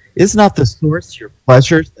 Is not the source your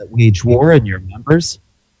pleasures that wage war in your members?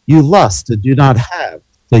 You lust and do not have,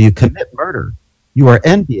 so you commit murder. You are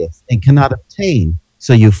envious and cannot obtain,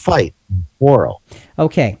 so you fight and quarrel.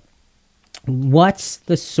 Okay, what's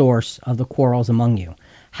the source of the quarrels among you?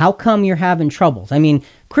 How come you're having troubles? I mean,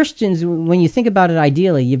 Christians, when you think about it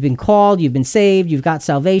ideally, you've been called, you've been saved, you've got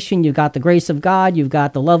salvation, you've got the grace of God, you've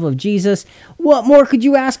got the love of Jesus. What more could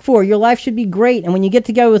you ask for? Your life should be great. And when you get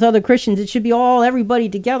together with other Christians, it should be everybody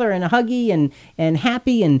together and huggy and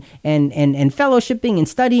happy and fellowshipping and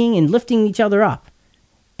studying and lifting each other up.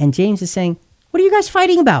 And James is saying, what are you guys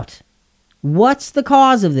fighting about? What's the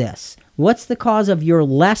cause of this? What's the cause of your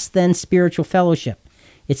less than spiritual fellowship?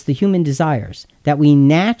 It's the human desires that we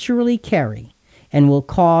naturally carry and will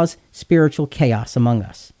cause spiritual chaos among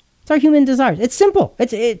us. It's our human desires. It's simple.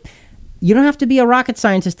 You don't have to be a rocket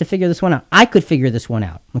scientist to figure this one out. I could figure this one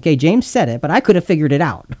out. Okay, James said it, but I could have figured it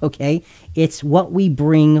out. Okay, it's what we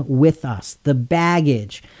bring with us, the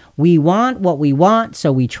baggage. We want what we want,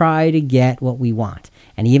 so we try to get what we want.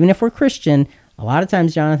 And even if we're Christian, a lot of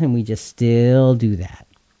times, Jonathan, we just still do that.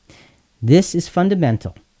 This is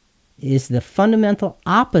fundamental. It is the fundamental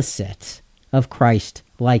opposite of Christ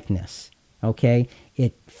likeness. Okay?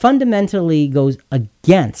 It fundamentally goes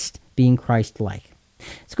against being Christ-like.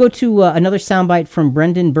 Let's go to another soundbite from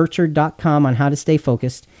BrendanBurchard.com on how to stay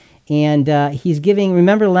focused. And he's giving,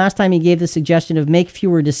 remember last time he gave the suggestion of make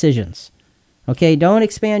fewer decisions. Okay, don't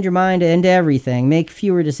expand your mind into everything. Make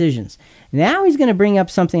fewer decisions. Now he's going to bring up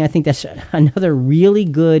something I think that's another really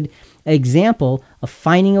good example of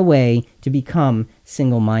finding a way to become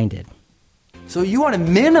single-minded. So you want to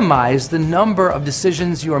minimize the number of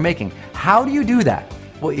decisions you are making. How do you do that?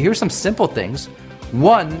 Well, here's some simple things.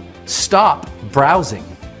 One, stop browsing.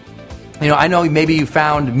 You know, I know maybe you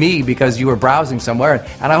found me because you were browsing somewhere,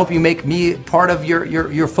 and I hope you make me part of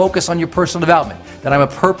your focus on your personal development, that I'm a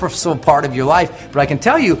purposeful part of your life. But I can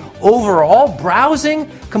tell you, overall, browsing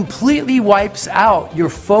completely wipes out your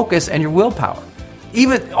focus and your willpower.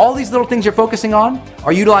 Even all these little things you're focusing on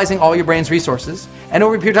are utilizing all your brain's resources. And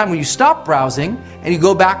over a period of time, when you stop browsing and you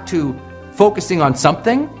go back to focusing on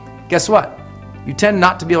something, guess what? You tend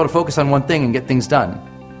not to be able to focus on one thing and get things done.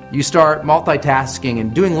 You start multitasking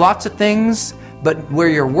and doing lots of things, but where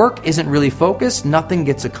your work isn't really focused, nothing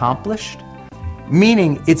gets accomplished.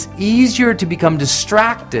 Meaning it's easier to become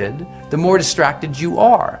distracted the more distracted you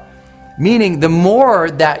are. Meaning the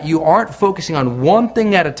more that you aren't focusing on one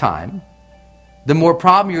thing at a time, the more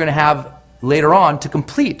problem you're going to have later on to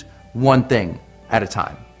complete one thing at a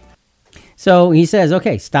time. So he says,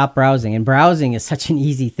 okay, stop browsing. And browsing is such an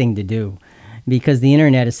easy thing to do because the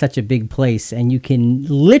internet is such a big place and you can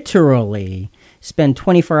literally spend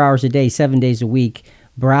 24 hours a day, 7 days a week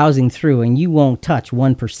browsing through and you won't touch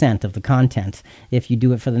 1% of the content if you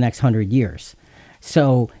do it for the next 100 years.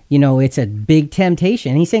 So, you know, it's a big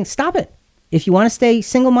temptation. And he's saying, stop it. If you want to stay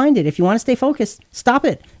single-minded, if you want to stay focused, stop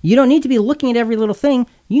it. You don't need to be looking at every little thing.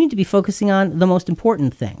 You need to be focusing on the most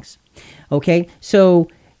important things. Okay, so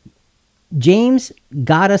James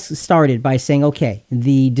got us started by saying, okay,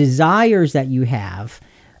 the desires that you have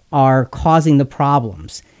are causing the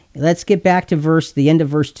problems. Let's get back to the end of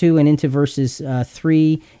verse 2 and into verses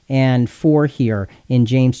 3 and 4 here in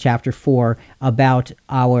James chapter 4 about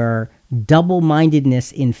our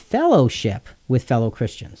double-mindedness in fellowship with fellow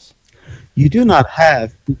Christians. You do not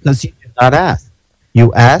have because you do not ask.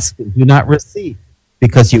 You ask and do not receive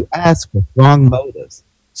because you ask with wrong motives,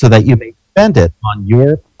 so that you may spend it on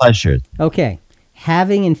your pleasures. Okay.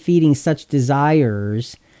 Having and feeding such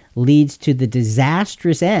desires leads to the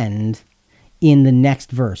disastrous end in the next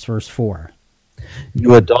verse, verse 4.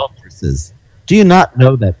 You adulteresses, do you not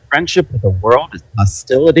know that friendship with the world is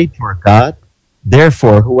hostility toward God?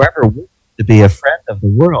 Therefore, whoever wishes to be a friend of the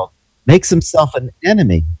world makes himself an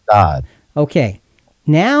enemy of God. Okay.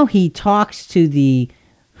 Now he talks to the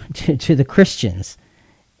Christians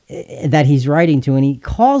that he's writing to, and he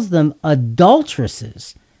calls them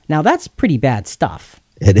adulteresses. Now, that's pretty bad stuff.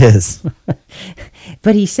 It is.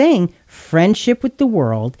 But he's saying friendship with the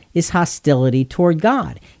world is hostility toward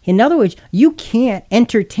God. In other words, you can't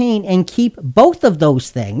entertain and keep both of those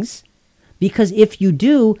things, because if you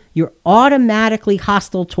do, you're automatically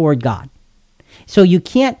hostile toward God. So you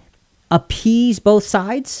can't appease both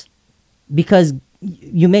sides, because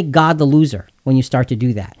you make God the loser when you start to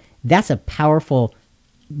do that. That's a powerful,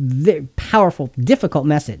 very powerful, difficult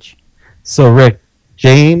message. So, Rick,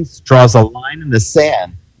 James draws a line in the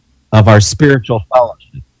sand of our spiritual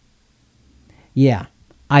fellowship. Yeah.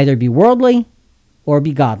 Either be worldly or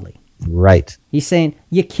be godly. Right. He's saying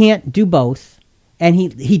you can't do both. And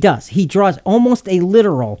he does. He draws almost a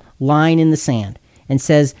literal line in the sand and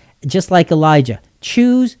says, just like Elijah,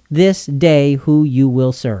 choose this day who you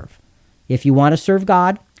will serve. If you want to serve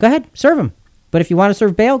God, go ahead, serve him. But if you want to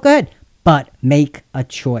serve Baal, go ahead. But make a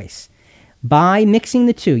choice. By mixing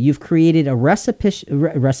the two, you've created a recipe,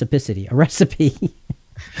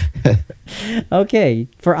 okay,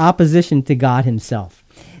 for opposition to God himself.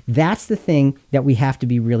 That's the thing that we have to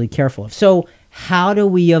be really careful of. So how do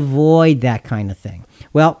we avoid that kind of thing?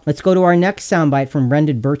 Well, let's go to our next soundbite from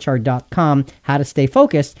BrendanBurchard.com, how to stay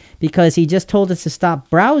focused, because he just told us to stop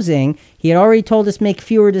browsing. He had already told us make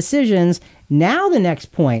fewer decisions. Now the next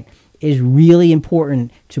point is really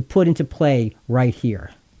important to put into play right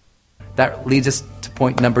here. That leads us to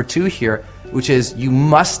point number 2 here, which is you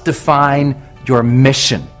must define your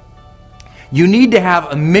mission. You need to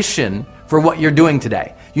have a mission for what you're doing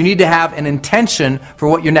today. You need to have an intention for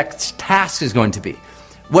what your next task is going to be.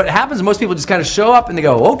 What happens is most people just kind of show up and they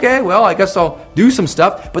go, okay, well, I guess I'll do some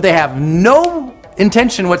stuff, but they have no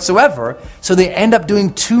intention whatsoever, so they end up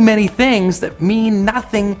doing too many things that mean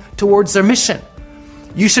nothing towards their mission.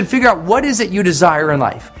 You should figure out what is it you desire in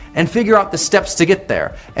life. and figure out the steps to get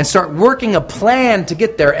there and start working a plan to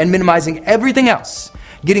get there and minimizing everything else.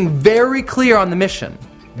 Getting very clear on the mission,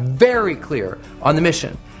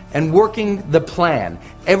 and working the plan.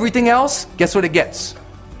 Everything else, guess what it gets?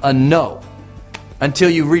 A no.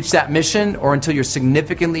 Until you reach that mission or until you're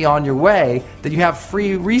significantly on your way, that you have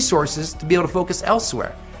free resources to be able to focus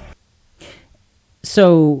elsewhere.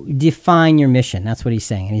 So define your mission. That's what he's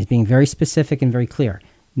saying. And he's being very specific and very clear.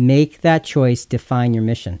 Make that choice, define your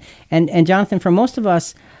mission. And Jonathan, for most of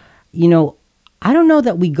us, I don't know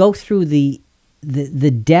that we go through the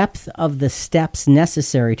depth of the steps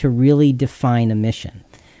necessary to really define a mission.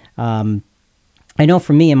 I know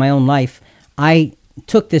for me in my own life, I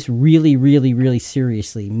took this really, really, really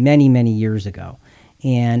seriously many, many years ago.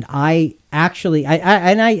 And I actually,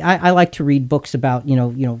 I like to read books about,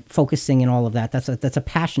 focusing and all of that. That's a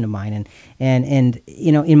passion of mine. And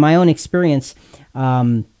in my own experience,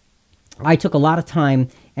 I took a lot of time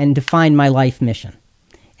and defined my life mission.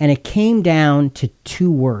 And it came down to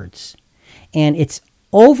 2 words. And it's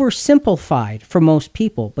oversimplified for most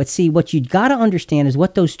people. But see, what you got to understand is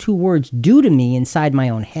what those 2 words do to me inside my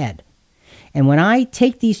own head. And when I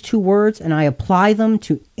take these 2 words and I apply them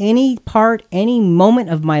to any part, any moment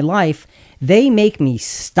of my life, they make me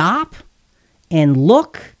stop and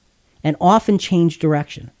look and often change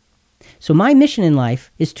direction. So my mission in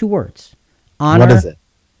life is 2 words. Honor, what is it?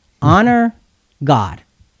 Honor God.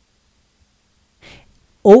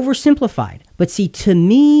 Oversimplified. But see, to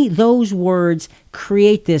me, those words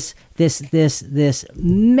create this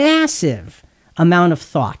massive amount of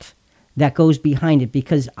thought that goes behind it,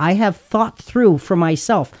 because I have thought through for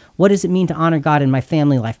myself, what does it mean to honor God in my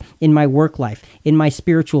family life, in my work life, in my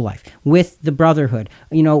spiritual life, with the brotherhood,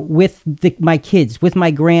 with my kids, with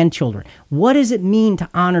my grandchildren? What does it mean to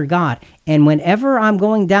honor God? And whenever I'm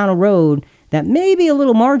going down a road that may be a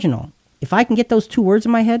little marginal, if I can get those 2 words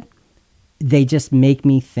in my head, they just make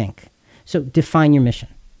me think. So define your mission.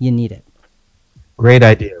 You need it. Great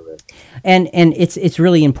idea, Rick. And it's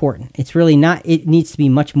really important. It's really not, it needs to be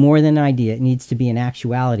much more than an idea. It needs to be an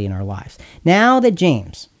actuality in our lives. Now that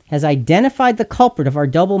James has identified the culprit of our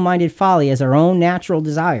double-minded folly as our own natural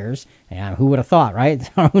desires, and who would have thought, right?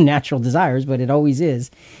 It's our own natural desires, but it always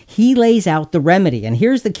is. He lays out the remedy. And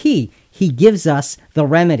here's the key. He gives us the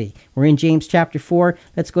remedy. We're in James chapter 4.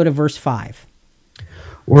 Let's go to verse 5.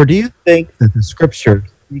 Or do you think that the Scripture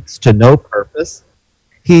speaks to no purpose?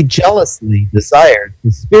 He jealously desired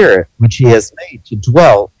the Spirit which he has made to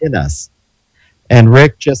dwell in us. And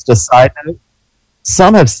Rick, just a side note,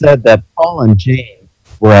 some have said that Paul and James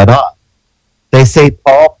were at odds. They say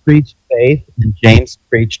Paul preached faith and James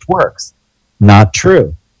preached works. Not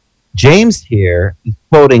true. James here is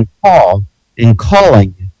quoting Paul and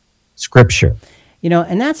calling it Scripture.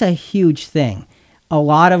 And that's a huge thing. A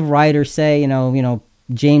lot of writers say,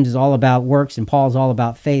 James is all about works and Paul is all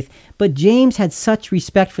about faith. But James had such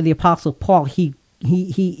respect for the Apostle Paul. He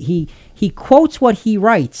quotes what he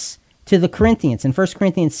writes to the Corinthians in 1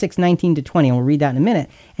 Corinthians 6:19-20. And we'll read that in a minute.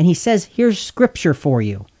 And he says, here's Scripture for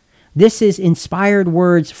you. This is inspired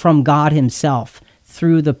words from God himself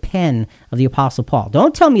through the pen of the Apostle Paul.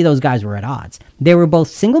 Don't tell me those guys were at odds. They were both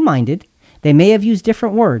single-minded. They may have used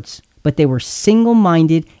different words, but they were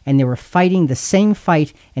single-minded, and they were fighting the same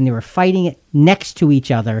fight, and they were fighting it next to each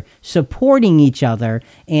other, supporting each other,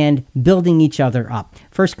 and building each other up.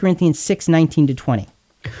 1 Corinthians 6:19-20.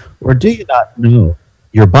 Or do you not know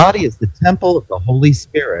your body is the temple of the Holy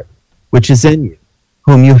Spirit, which is in you,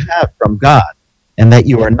 whom you have from God, and that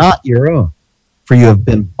you are not your own, for you have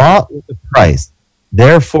been bought with a price.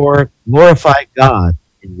 Therefore, glorify God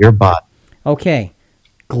in your body. Okay.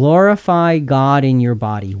 Glorify God in your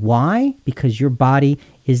body. Why? Because your body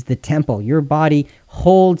is the temple. Your body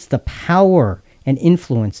holds the power and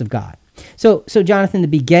influence of God. So Jonathan, the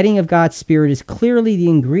begetting of God's Spirit is clearly the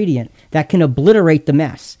ingredient that can obliterate the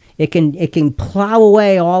mess. It can plow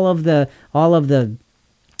away all of the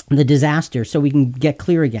disaster so we can get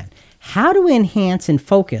clear again. How do we enhance and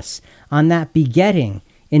focus on that begetting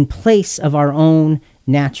in place of our own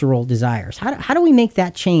natural desires? How do we make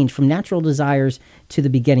that change from natural desires to the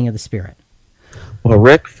begetting of the Spirit? Well,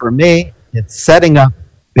 Rick, for me, it's setting up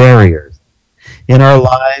barriers in our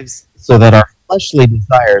lives so that our fleshly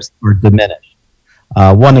desires are diminished.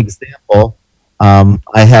 One example,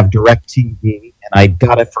 I have DirecTV, and I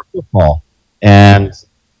got it for football. And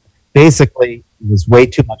basically, it was way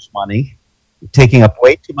too much money, taking up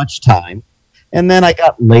way too much time. And then I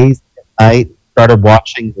got lazy at night, started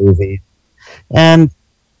watching movies, and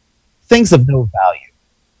things of no value.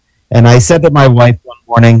 And I said to my wife one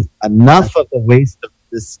morning, enough of the waste of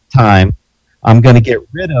this time. I'm going to get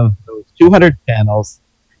rid of those 200 channels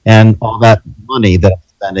and all that money that I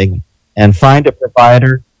spending and find a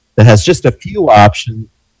provider that has just a few options.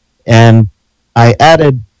 And I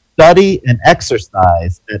added study and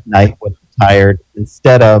exercise at night when I'm tired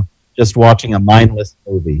instead of just watching a mindless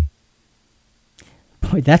movie.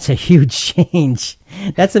 Boy, that's a huge change.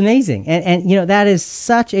 That's amazing. And you know, that is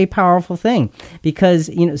such a powerful thing because,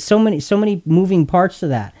 you know, so many moving parts to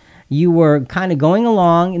that. You were kind of going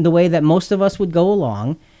along in the way that most of us would go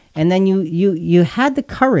along, and then you had the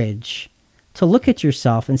courage to look at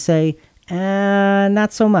yourself and say,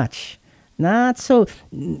 not so much. Not so,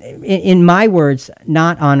 in my words,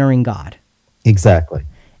 not honoring God. Exactly.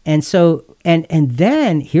 And so, and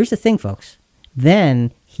then, here's the thing, folks.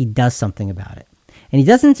 Then he does something about it. And he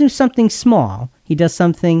doesn't do something small. He does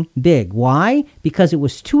something big. Why? Because it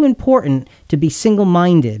was too important to be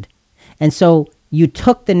single-minded. And so you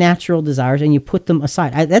took the natural desires and you put them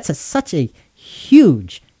aside. That's such a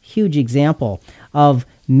huge, huge example of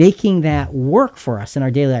making that work for us in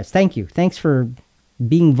our daily lives. Thank you. Thanks for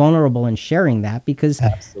being vulnerable and sharing that, because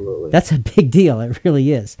Absolutely. That's a big deal. It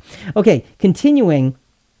really is. Okay, continuing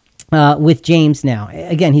with James now.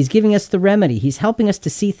 Again, he's giving us the remedy. He's helping us to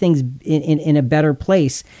see things in a better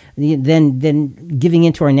place than giving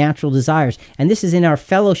into our natural desires. And this is in our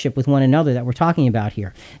fellowship with one another that we're talking about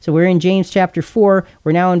here. So we're in James chapter 4.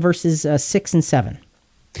 We're now in verses 6 and 7.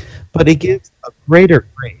 But he gives a greater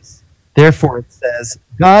grace. Therefore it says,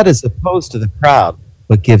 God is opposed to the proud,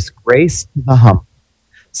 but gives grace to the humble.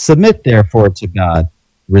 Submit therefore to God.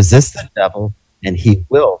 Resist the devil, and he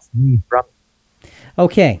will flee from you.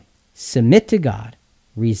 Okay. Submit to God,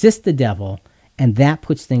 resist the devil, and that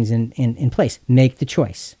puts things in place. Make the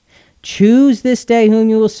choice. Choose this day whom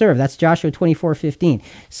you will serve. That's Joshua 24:15.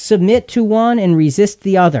 Submit to one and resist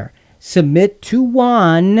the other. Submit to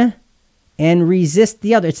one and resist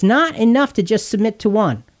the other. It's not enough to just submit to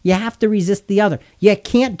one. You have to resist the other. You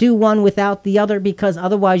can't do one without the other, because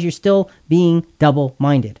otherwise you're still being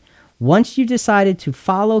double-minded. Once you decided to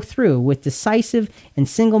follow through with decisive and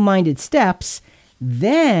single-minded steps,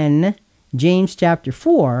 then James chapter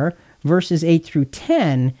 4, verses 8 through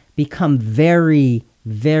 10 become very,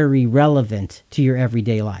 very relevant to your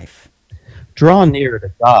everyday life. Draw near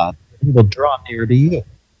to God, and he will draw near to you.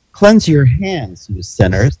 Cleanse your hands, you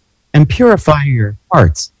sinners, and purify your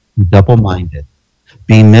hearts, you double-minded.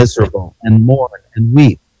 Be miserable and mourn and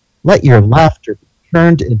weep. Let your laughter be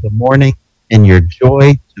turned into mourning and your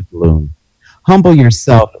joy to gloom. Humble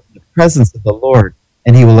yourself in the presence of the Lord,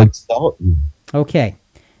 and he will exalt you. Okay,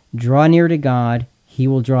 draw near to God, he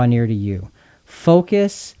will draw near to you.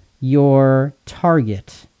 Focus your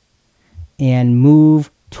target and move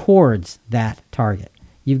towards that target.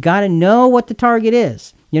 You've got to know what the target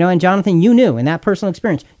is. You know, and Jonathan, you knew in that personal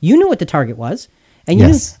experience, you knew what the target was. And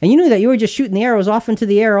you knew that you were just shooting the arrows off into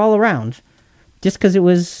the air all around just because it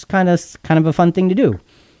was kind of a fun thing to do.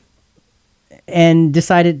 And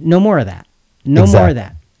decided no more of that. No more of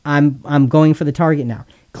that. I'm going for the target now.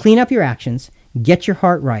 Clean up your actions. Get your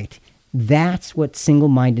heart right. That's what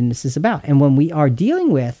single-mindedness is about. And when we are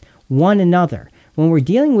dealing with one another, when we're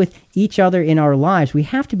dealing with each other in our lives, we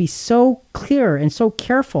have to be so clear and so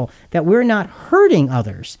careful that we're not hurting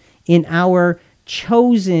others in our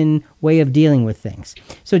chosen way of dealing with things.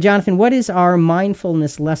 So, Jonathan, what is our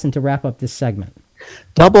mindfulness lesson to wrap up this segment?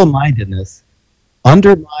 Double-mindedness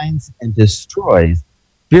undermines and destroys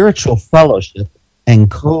spiritual fellowship and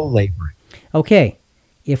co-laboring. Okay,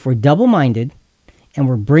 if we're double-minded and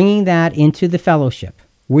we're bringing that into the fellowship,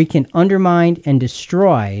 we can undermine and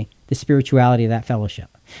destroy the spirituality of that fellowship.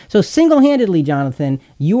 So single-handedly, Jonathan,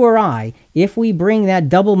 you or I, if we bring that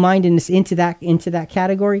double-mindedness into that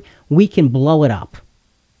category, we can blow it up.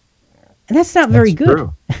 And that's not very good.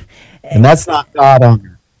 True. And that's not God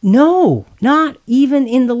honoring. No, not even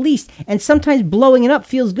in the least. And sometimes blowing it up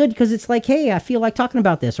feels good because it's like, hey, I feel like talking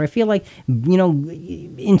about this, or I feel like, you know,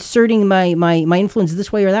 inserting my influence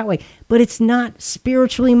this way or that way. But it's not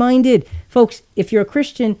spiritually minded. Folks, if you're a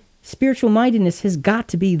Christian, spiritual mindedness has got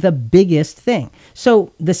to be the biggest thing.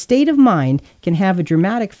 So the state of mind can have a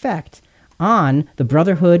dramatic effect on the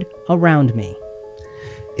brotherhood around me.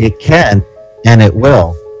 It can, and it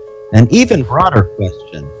will. An even broader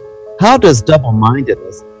question: how does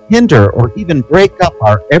double-mindedness hinder or even break up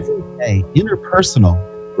our everyday interpersonal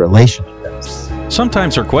relationships?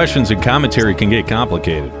 Sometimes our questions and commentary can get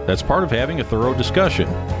complicated. That's part of having a thorough discussion.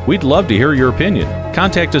 We'd love to hear your opinion.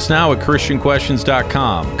 Contact us now at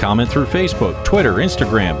ChristianQuestions.com. Comment through Facebook, Twitter,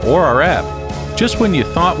 Instagram, or our app. Just when you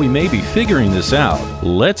thought we may be figuring this out,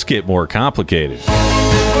 let's get more complicated.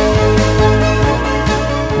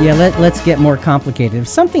 Yeah, let's get more complicated. If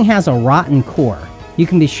something has a rotten core, you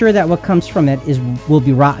can be sure that what comes from it will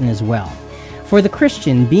be rotten as well. For the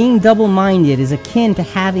Christian, being double-minded is akin to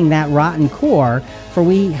having that rotten core, for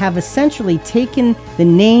we have essentially taken the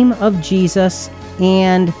name of Jesus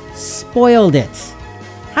and spoiled it.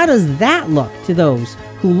 How does that look to those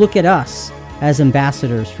who look at us as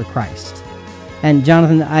ambassadors for Christ? And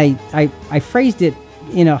Jonathan, I phrased it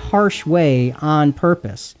in a harsh way on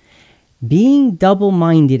purpose. Being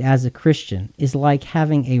double-minded as a Christian is like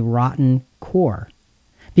having a rotten core,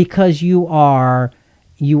 because you are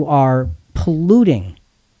polluting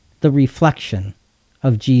the reflection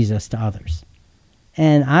of Jesus to others.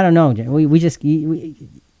 And I don't know, we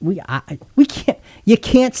can't, you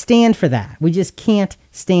can't stand for that. We just can't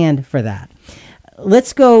stand for that.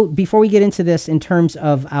 Let's go, before we get into this in terms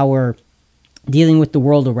of our dealing with the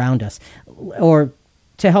world around us, or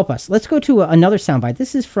to help us, let's go to another soundbite.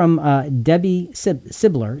 This is from Debbie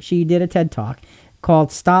Sibler. She did a TED Talk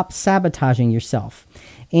called Stop Sabotaging Yourself.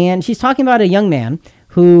 And she's talking about a young man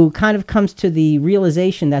who kind of comes to the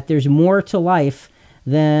realization that there's more to life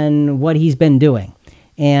than what he's been doing.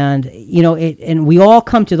 And, and we all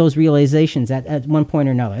come to those realizations at one point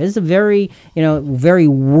or another. This is a very, very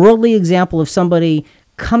worldly example of somebody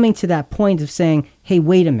coming to that point of saying, hey,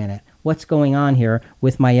 wait a minute, what's going on here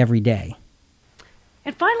with my everyday?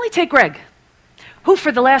 And finally, take Greg, who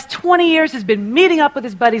for the last 20 years has been meeting up with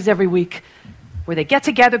his buddies every week, where they get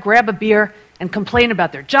together, grab a beer, and complain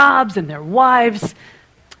about their jobs and their wives.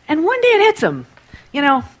 And one day it hits him.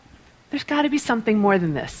 There's got to be something more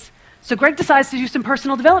than this. So Greg decides to do some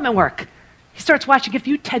personal development work. He starts watching a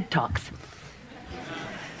few TED Talks.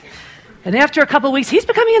 And after a couple of weeks, he's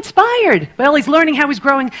becoming inspired. Well, he's learning how he's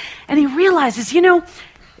growing, and he realizes,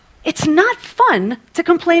 it's not fun to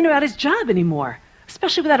complain about his job anymore,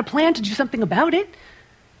 especially without a plan to do something about it.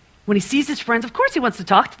 When he sees his friends, of course he wants to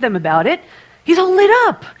talk to them about it. He's all lit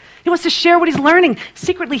up. He wants to share what he's learning.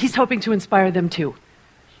 Secretly, he's hoping to inspire them too.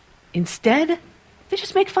 Instead, they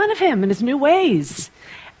just make fun of him and his new ways.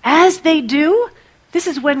 As they do, this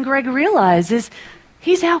is when Greg realizes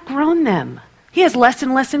he's outgrown them. He has less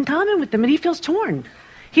and less in common with them, and he feels torn.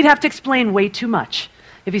 He'd have to explain way too much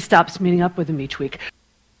if he stops meeting up with them each week.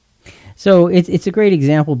 So it's a great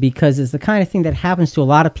example because it's the kind of thing that happens to a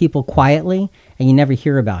lot of people quietly, and you never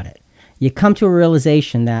hear about it. You come to a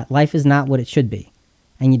realization that life is not what it should be,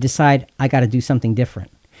 and you decide, I got to do something different.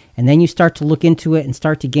 And then you start to look into it and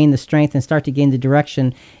start to gain the strength and start to gain the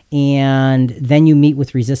direction, and then you meet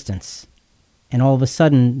with resistance. And all of a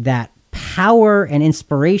sudden, that power and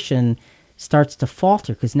inspiration starts to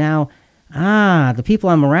falter because now, the people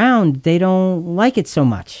I'm around, they don't like it so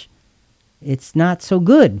much. It's not so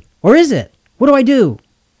good. Or is it? What do I do?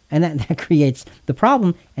 And that creates the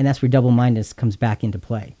problem, and that's where double-mindedness comes back into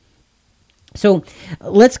play. So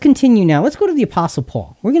let's continue now. Let's go to the Apostle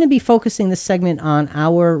Paul. We're going to be focusing this segment on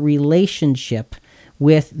our relationship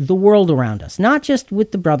with the world around us, not just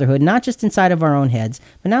with the brotherhood, not just inside of our own heads,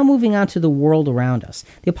 but now moving on to the world around us.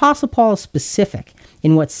 The Apostle Paul is specific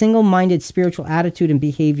in what single-minded spiritual attitude and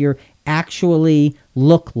behavior actually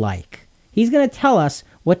look like. He's going to tell us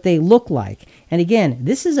what they look like. And again,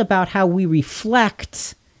 this is about how we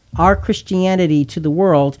reflect our Christianity to the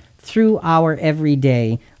world through our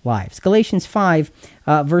everyday lives. Galatians 5,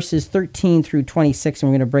 verses 13 through 26, and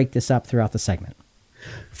we're going to break this up throughout the segment.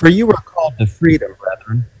 For you are called to freedom,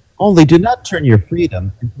 brethren. Only do not turn your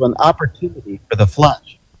freedom into an opportunity for the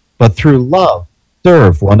flesh, but through love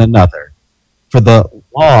serve one another. For the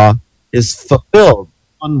law is fulfilled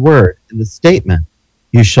in one word in the statement,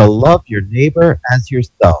 you shall love your neighbor as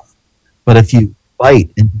yourself. But if you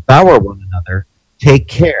bite and devour one another, take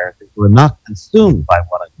care that you are not consumed by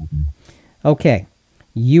one another. Okay.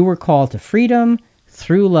 You were called to freedom,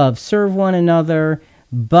 through love serve one another,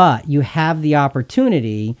 but you have the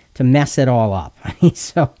opportunity to mess it all up.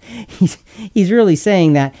 So he's really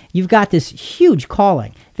saying that you've got this huge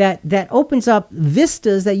calling that opens up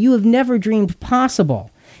vistas that you have never dreamed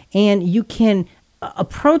possible. And you can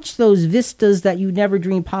approach those vistas that you never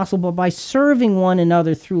dreamed possible by serving one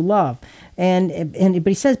another through love. But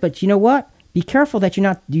he says, but you know what? Be careful that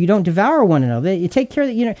you don't devour one another. You take care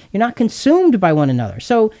that you're not consumed by one another.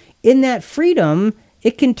 So in that freedom,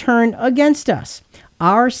 it can turn against us.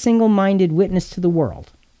 Our single-minded witness to the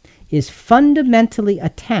world is fundamentally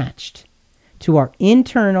attached to our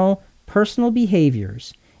internal personal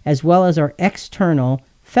behaviors as well as our external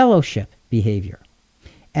fellowship behavior.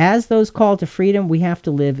 As those called to freedom, we have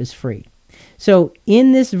to live as free. So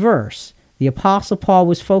in this verse, the Apostle Paul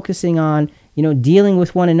was focusing on, dealing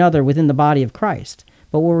with one another within the body of Christ.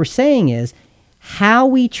 But what we're saying is how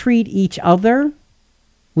we treat each other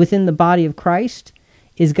within the body of Christ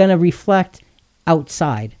is going to reflect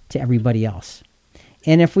outside to everybody else.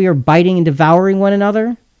 And if we are biting and devouring one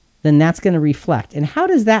another, then that's going to reflect. And how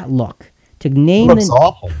does that look? To name It looks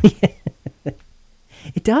awful.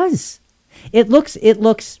 It does. It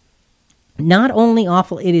looks not only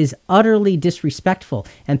awful, it is utterly disrespectful.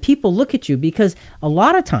 And people look at you because a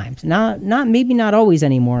lot of times, maybe not always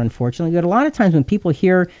anymore, unfortunately, but a lot of times when people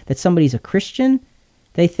hear that somebody's a Christian,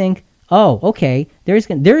 they think, oh, okay,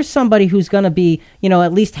 there's somebody who's going to be,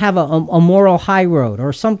 at least have a moral high road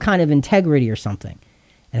or some kind of integrity or something.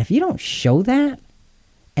 And if you don't show that,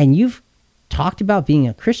 and you've talked about being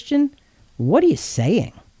a Christian, what are you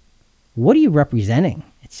saying? What are you representing?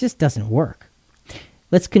 It just doesn't work.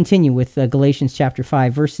 Let's continue with Galatians chapter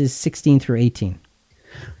 5, verses 16 through 18.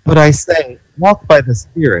 But I say, walk by the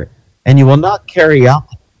Spirit, and you will not carry out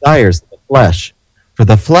the desires of the flesh. For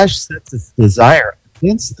the flesh sets its desire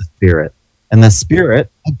against the Spirit, and the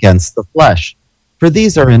Spirit against the flesh. For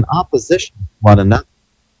these are in opposition to one another,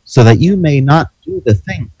 so that you may not do the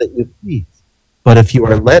things that you please. But if you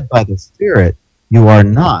are led by the Spirit, you are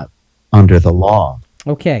not under the law.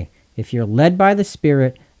 Okay, if you're led by the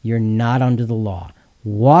Spirit, you're not under the law.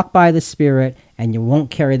 Walk by the Spirit, and you won't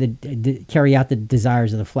carry out the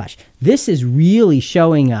desires of the flesh. This is really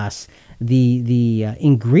showing us the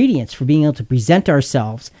ingredients for being able to present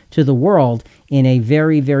ourselves to the world in a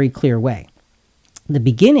very, very clear way. The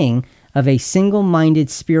beginning of a single-minded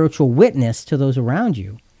spiritual witness to those around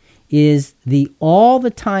you is the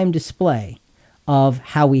all-the-time display of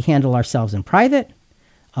how we handle ourselves in private,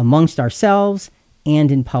 amongst ourselves,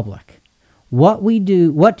 and in public. What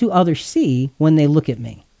do others see when they look at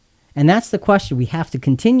me? And that's the question we have to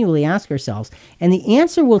continually ask ourselves. And the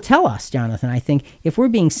answer will tell us, Jonathan, I think, if we're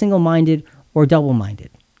being single-minded or double-minded.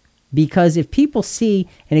 Because if people see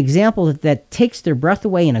an example that takes their breath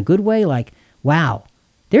away in a good way, like, wow,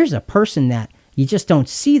 there's a person that you just don't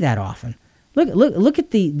see that often. Look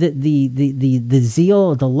at the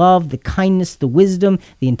zeal, the love, the kindness, the wisdom,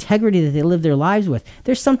 the integrity that they live their lives with.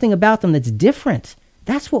 There's something about them that's different.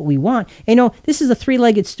 That's what we want. This is a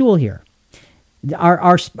three-legged stool here.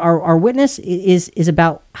 Our witness is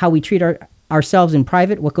about how we treat ourselves in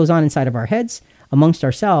private, what goes on inside of our heads, amongst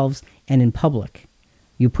ourselves, and in public.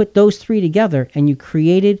 You put those three together, and you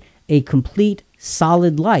created a complete,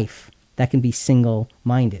 solid life that can be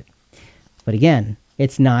single-minded. But again,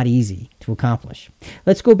 it's not easy to accomplish.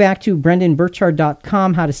 Let's go back to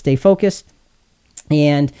BrendanBurchard.com, how to stay focused.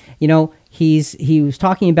 And, he was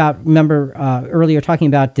talking about, remember earlier talking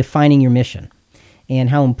about defining your mission and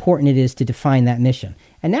how important it is to define that mission.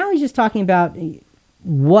 And now he's just talking about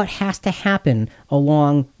what has to happen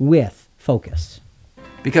along with focus.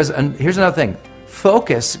 Because here's another thing.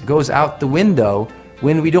 Focus goes out the window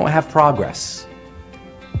when we don't have progress,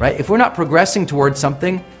 right? If we're not progressing towards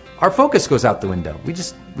something, our focus goes out the window. We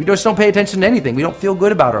just don't pay attention to anything. We don't feel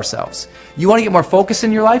good about ourselves. You want to get more focus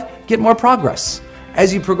in your life? Get more progress.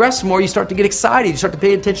 As you progress more, you start to get excited. You start to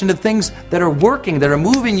pay attention to things that are working, that are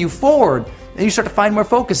moving you forward, and you start to find more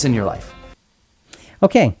focus in your life.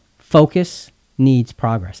 Okay, focus needs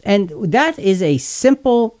progress. And that is a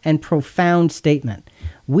simple and profound statement.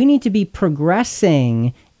 We need to be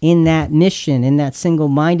progressing in that mission, in that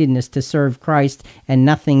single-mindedness to serve Christ and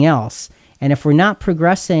nothing else. And if we're not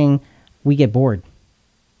progressing, we get bored.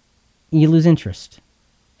 You lose interest.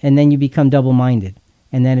 And then you become double-minded.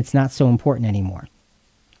 And then it's not so important anymore.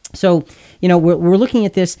 So, we're looking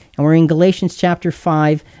at this, and we're in Galatians chapter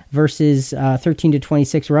 5, verses 13 to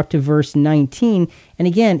 26. We're up to verse 19. And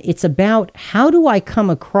again, it's about how do I come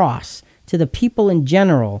across to the people in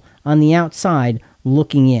general on the outside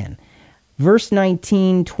looking in. Verse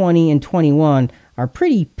 19, 20, and 21 are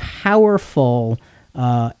pretty powerful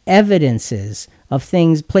evidences of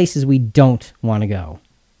places we don't want to go.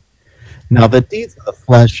 Now the deeds of the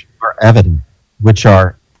flesh are evident, which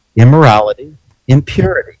are immorality,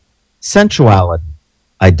 impurity, sensuality,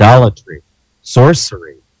 idolatry,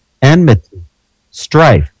 sorcery, enmity,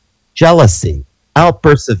 strife, jealousy,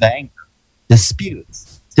 outbursts of anger,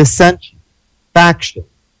 disputes, dissension, faction,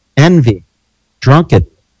 envy, drunkenness,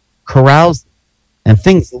 carousing, and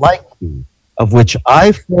things like these, of which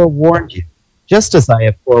I forewarned you, just as I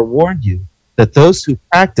have forewarned you, that those who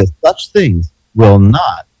practice such things will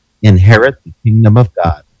not inherit the kingdom of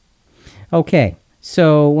God. Okay,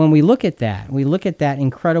 so when we look at that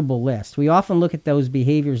incredible list, we often look at those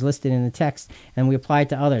behaviors listed in the text and we apply it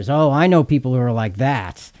to others. Oh, I know people who are like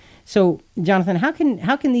that. So, Jonathan, how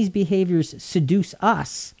can these behaviors seduce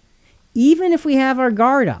us, even if we have our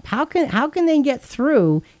guard up? How can they get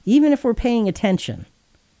through, even if we're paying attention?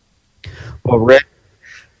 Well, Rick,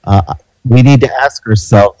 we need to ask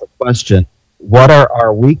ourselves the question, what are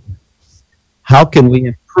our weaknesses? How can we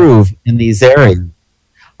improve in these areas?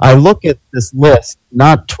 I look at this list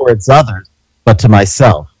not towards others, but to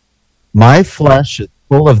myself. My flesh is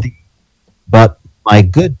full of these, but my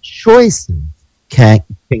good choices can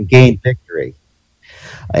gain victory.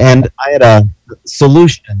 And I had a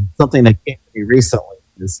solution, something that came to me recently,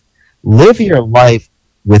 is live your life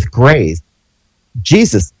with grace.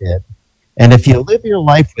 Jesus did. And if you live your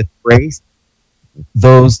life with grace,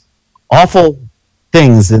 those awful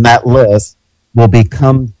things in that list will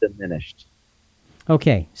become diminished.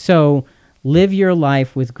 Okay, so live your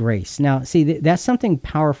life with grace. Now, see, that's something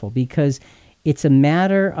powerful because it's a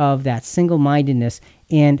matter of that single-mindedness.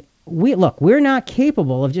 And we're not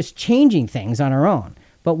capable of just changing things on our own,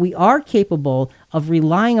 but we are capable of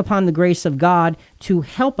relying upon the grace of God to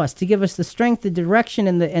help us, to give us the strength, the direction,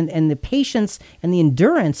 and the patience and the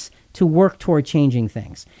endurance to work toward changing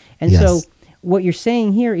things. And so what you're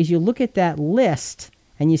saying here is you look at that list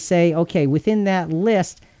and you say, okay, within that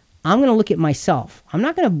list, I'm going to look at myself. I'm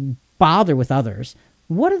not going to bother with others.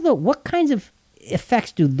 What kinds of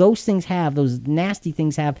effects do those things have, those nasty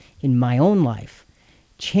things have in my own life?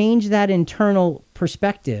 Change that internal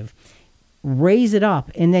perspective, raise it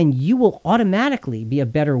up, and then you will automatically be a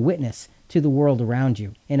better witness to the world around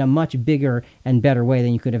you in a much bigger and better way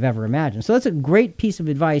than you could have ever imagined. So that's a great piece of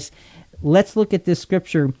advice. Let's look at this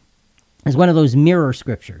scripture as one of those mirror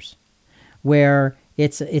scriptures where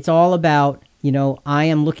it's all about, I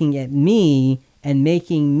am looking at me and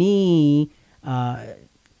making me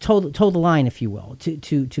toe the line, if you will,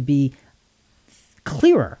 to be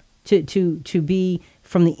clearer, to be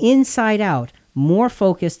from the inside out more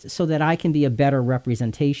focused so that I can be a better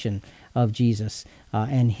representation of Jesus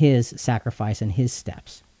and his sacrifice and his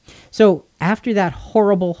steps. So after that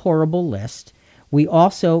horrible, horrible list, we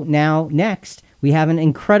also next, we have an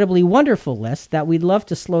incredibly wonderful list that we'd love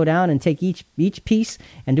to slow down and take each piece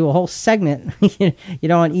and do a whole segment,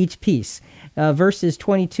 on each piece. Verses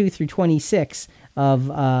 22 through 26 of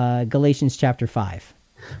Galatians chapter 5.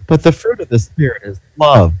 But the fruit of the Spirit is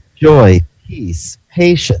love, joy, peace,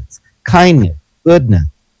 patience, kindness, goodness,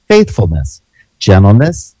 faithfulness,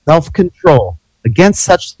 gentleness, self-control. Against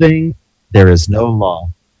such things there is no law.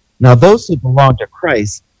 Now those who belong to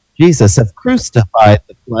Christ Jesus have crucified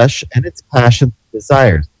the flesh and its passions and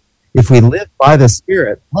desires. If we live by the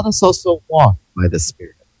Spirit, let us also walk by the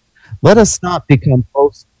Spirit. Let us not become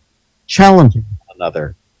boastful, challenging one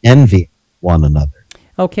another, envy one another.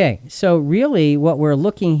 Okay, so really what we're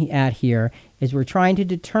looking at here is we're trying to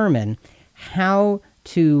determine how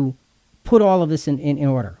to put all of this in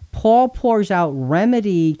order. Paul pours out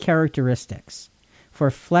remedy characteristics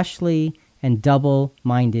for fleshly and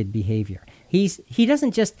double-minded behavior. He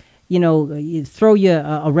doesn't just throw you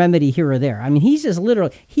a remedy here or there. I mean, he's just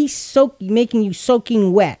literally making you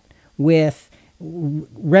soaking wet with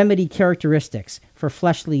remedy characteristics for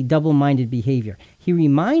fleshly double-minded behavior. He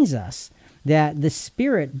reminds us that the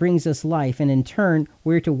Spirit brings us life, and in turn,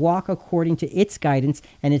 we're to walk according to its guidance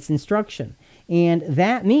and its instruction. And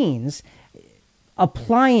that means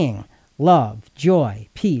applying love, joy,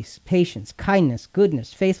 peace, patience, kindness,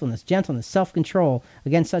 goodness, faithfulness, gentleness, self-control.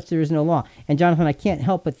 Against such there is no law. And Jonathan, I can't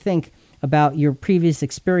help but think about your previous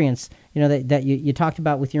experience, that you talked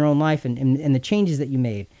about with your own life and the changes that you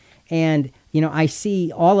made. And, I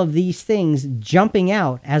see all of these things jumping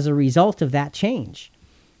out as a result of that change.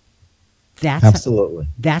 Absolutely.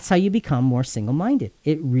 That's how you become more single-minded.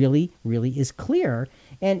 It really, really is clear.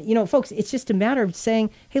 And, folks, it's just a matter of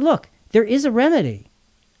saying, hey, look, there is a remedy.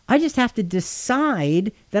 I just have to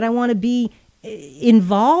decide that I want to be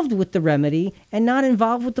involved with the remedy and not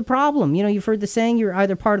involved with the problem. You've heard the saying, you're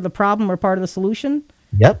either part of the problem or part of the solution.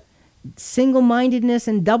 Yep. Single-mindedness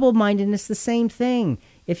and double-mindedness, the same thing.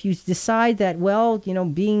 If you decide that,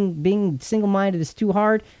 being single-minded is too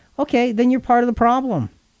hard, okay, then you're part of the problem.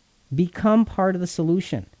 Become part of the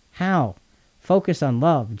solution. How? Focus on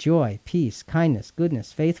love, joy, peace, kindness,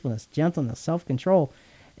 goodness, faithfulness, gentleness, self-control.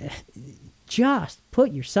 Just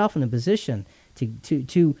put yourself in a position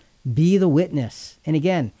to be the witness. And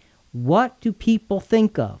again, what do people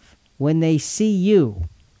think of when they see you?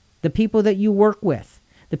 The people that you work with,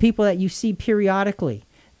 the people that you see periodically.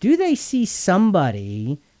 Do they see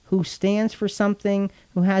somebody who stands for something,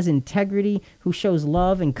 who has integrity, who shows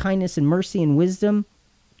love and kindness and mercy and wisdom?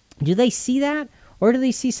 Do they see that? Or do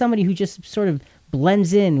they see somebody who just sort of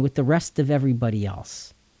blends in with the rest of everybody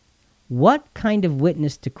else? What kind of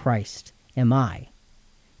witness to Christ am I?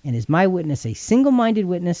 And is my witness a single-minded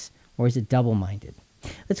witness, or is it double-minded?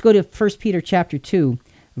 Let's go to 1 Peter chapter 2,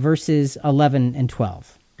 verses 11 and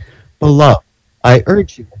 12. Beloved, I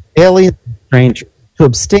urge you, aliens and strangers, to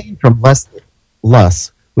abstain from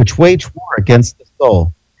lusts which wage war against the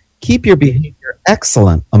soul. Keep your behavior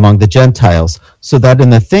excellent among the Gentiles, so that in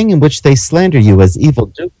the thing in which they slander you as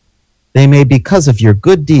evildoers, they may, because of your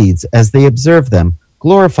good deeds as they observe them,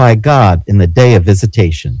 glorify God in the day of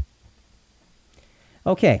visitation.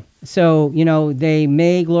 Okay, so, they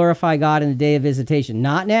may glorify God in the day of visitation.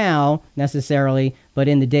 Not now, necessarily, but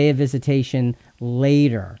in the day of visitation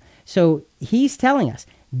later. So he's telling us,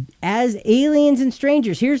 as aliens and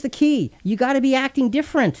strangers, here's the key. You got to be acting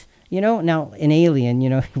different. Now, an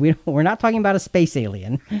alien, we're not talking about a space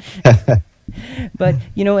alien. But,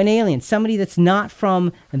 an alien, somebody that's not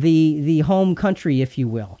from the home country, if you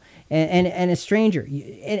will. And a stranger,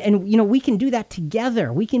 and we can do that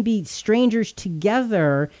together. We can be strangers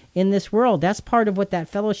together in this world. That's part of what that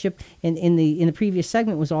fellowship in the previous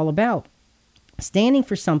segment was all about. Standing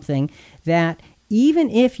for something that even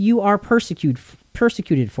if you are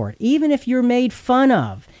persecuted for it, even if you're made fun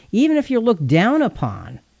of, even if you're looked down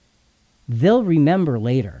upon, they'll remember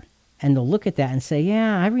later, and they'll look at that and say,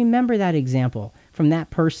 "Yeah, I remember that example from that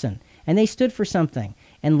person," and they stood for something.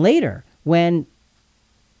 And later, when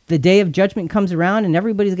the day of judgment comes around and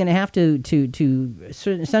everybody's going to have to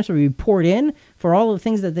essentially report in for all of the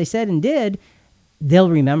things that they said and did, they'll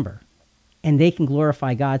remember. And they can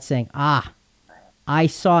glorify God saying, I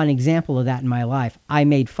saw an example of that in my life. I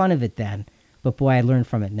made fun of it then, but boy, I learned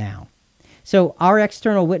from it now. So our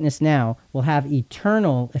external witness now will have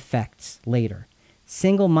eternal effects later.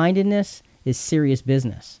 Single-mindedness is serious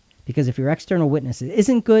business, because if your external witness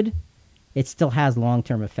isn't good, it still has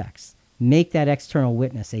long-term effects. Make that external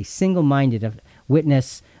witness a single-minded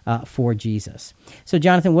witness for Jesus. So,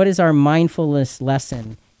 Jonathan, what is our mindfulness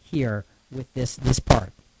lesson here with this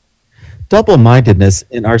part? Double-mindedness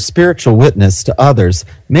in our spiritual witness to others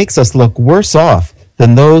makes us look worse off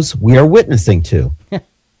than those we are witnessing to.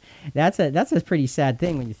 That's a pretty sad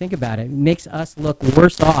thing when you think about it. It makes us look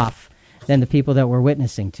worse off than the people that we're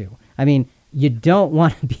witnessing to. I mean, you don't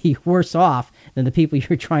want to be worse off than the people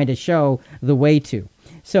you're trying to show the way to.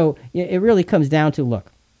 So it really comes down to,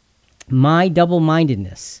 look, my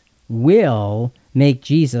double-mindedness will make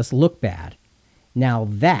Jesus look bad. Now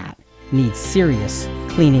that needs serious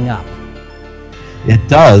cleaning up. It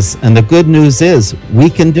does, and the good news is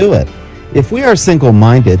we can do it. If we are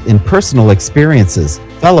single-minded in personal experiences,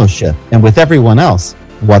 fellowship, and with everyone else,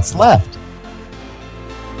 what's left?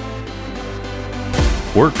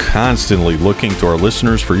 We're constantly looking to our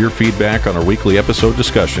listeners for your feedback on our weekly episode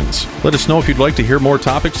discussions. Let us know if you'd like to hear more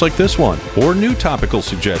topics like this one or new topical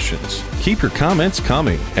suggestions. Keep your comments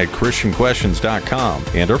coming at ChristianQuestions.com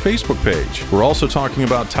and our Facebook page. We're also talking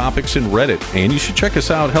about topics in Reddit, and you should check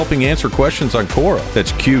us out helping answer questions on Quora.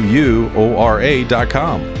 That's QUORA.com.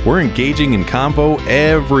 We're engaging in convo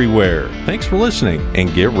everywhere. Thanks for listening,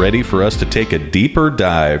 and get ready for us to take a deeper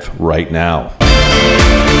dive right now.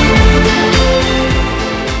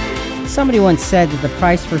 Somebody once said that the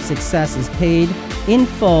price for success is paid in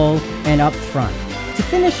full and up front. To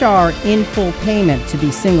finish our in full payment to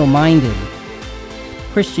be single-minded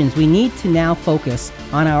Christians, we need to now focus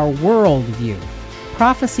on our worldview.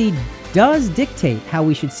 Prophecy does dictate how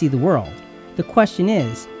we should see the world. The question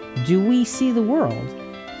is, do we see the world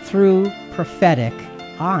through prophetic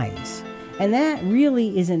eyes? And that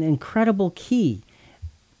really is an incredible key.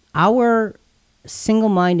 Our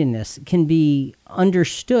single-mindedness can be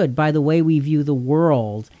understood by the way we view the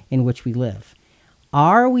world in which we live.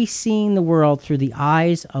 Are we seeing the world through the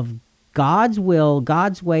eyes of God's will,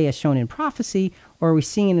 God's way as shown in prophecy, or are we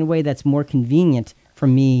seeing it in a way that's more convenient for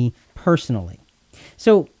me personally?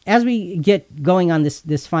 So as we get going on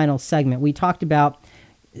this final segment, we talked about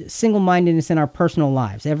single-mindedness in our personal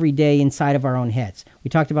lives, every day inside of our own heads. We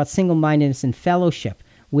talked about single-mindedness in fellowship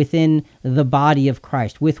within the body of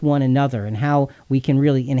Christ, with one another, and how we can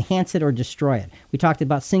really enhance it or destroy it. We talked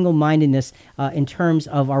about single-mindedness in terms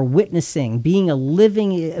of our witnessing, being a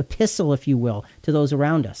living epistle, if you will, to those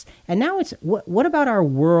around us. And now it's, what about our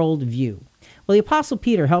world view? Well, the Apostle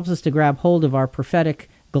Peter helps us to grab hold of our prophetic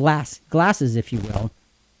glasses, if you will,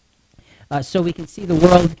 so we can see the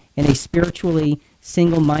world in a spiritually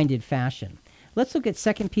single-minded fashion. Let's look at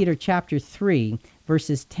 2 Peter chapter 3,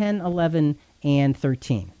 verses 10, 11, and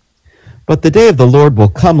 13. But the day of the Lord will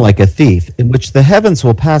come like a thief, in which the heavens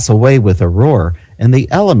will pass away with a roar, and the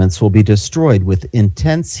elements will be destroyed with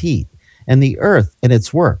intense heat, and the earth and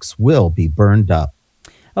its works will be burned up.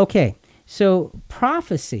 Okay, so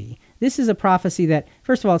prophecy. This is a prophecy that,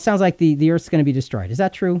 first of all, it sounds like the earth's going to be destroyed. Is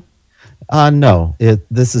that true? No,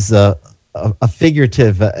 this is a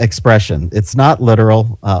figurative expression. It's not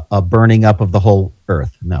literal, a burning up of the whole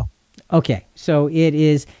earth, no. Okay, so it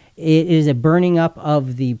is It is a burning up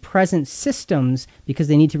of the present systems because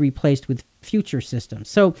they need to be replaced with future systems.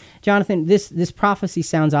 So, Jonathan, this prophecy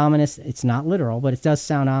sounds ominous. It's not literal, but it does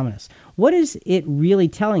sound ominous. What is it really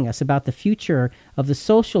telling us about the future of the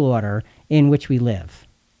social order in which we live?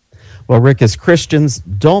 Well, Rick, as Christians,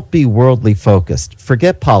 don't be worldly focused.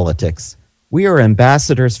 Forget politics. We are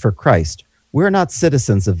ambassadors for Christ. We're not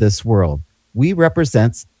citizens of this world. We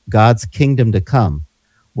represent God's kingdom to come.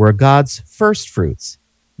 We're God's first fruits.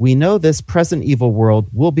 We know this present evil world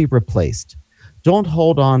will be replaced. Don't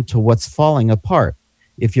hold on to what's falling apart.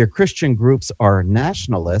 If your Christian groups are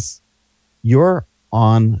nationalists, you're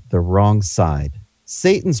on the wrong side.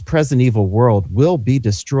 Satan's present evil world will be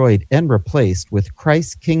destroyed and replaced with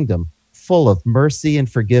Christ's kingdom full of mercy and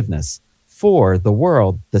forgiveness for the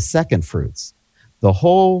world, the second fruits, the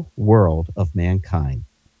whole world of mankind.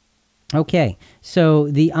 Okay, so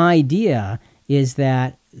the idea is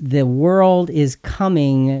that the world is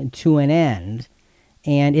coming to an end,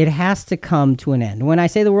 and it has to come to an end. When I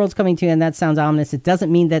say the world's coming to an end, that sounds ominous. It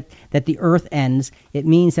doesn't mean that the earth ends. It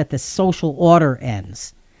means that the social order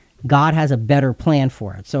ends. God has a better plan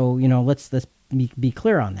for it. So, let's be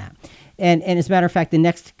clear on that. And as a matter of fact, the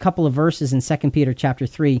next couple of verses in 2 Peter chapter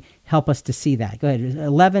 3 help us to see that. Go ahead.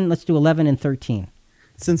 11. Let's do 11 and 13.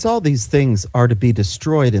 Since all these things are to be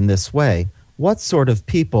destroyed in this way, what sort of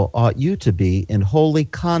people ought you to be in holy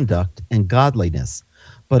conduct and godliness?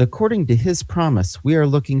 But according to his promise, we are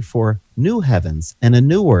looking for new heavens and a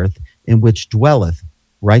new earth in which dwelleth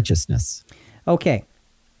righteousness. Okay.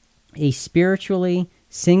 A spiritually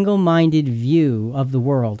single-minded view of the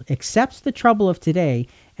world accepts the trouble of today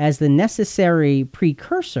as the necessary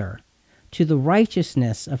precursor to the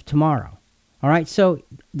righteousness of tomorrow. All right, so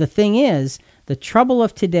the thing is, the trouble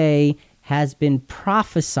of today has been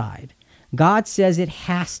prophesied. God says it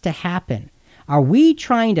has to happen. Are we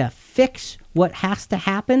trying to fix what has to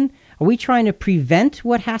happen? Are we trying to prevent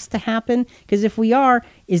what has to happen? Because if we are,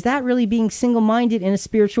 is that really being single-minded in a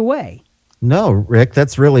spiritual way? No, Rick,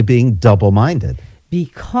 that's really being double-minded.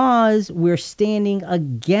 Because we're standing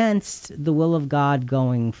against the will of God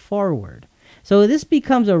going forward. So this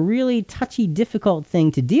becomes a really touchy, difficult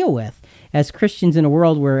thing to deal with as Christians in a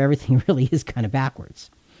world where everything really is kind of backwards.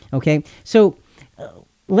 Okay, so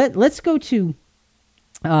let's go to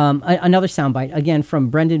another soundbite, again, from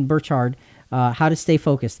Brendan Burchard, How to Stay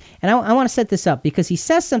Focused. And I want to set this up because he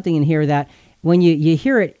says something in here that when you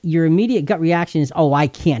hear it, your immediate gut reaction is, oh, I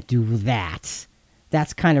can't do that.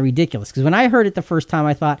 That's kind of ridiculous. Because when I heard it the first time,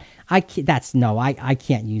 I thought, I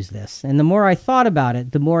can't use this. And the more I thought about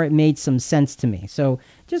it, the more it made some sense to me. So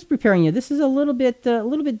just preparing you, this is a little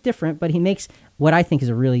bit different, but he makes what I think is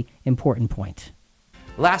a really important point.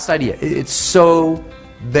 Last idea. It's so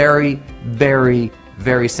very, very,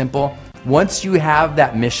 very simple. Once you have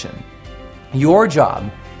that mission, your job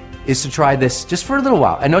is to try this just for a little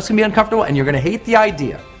while. I know it's going to be uncomfortable, and you're going to hate the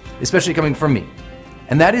idea, especially coming from me.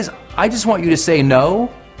 And that is, I just want you to say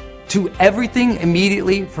no to everything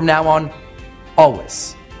immediately from now on,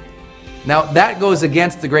 always. Now, that goes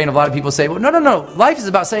against the grain of a lot of people say, well, no. Life is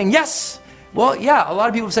about saying yes. Well, yeah, a lot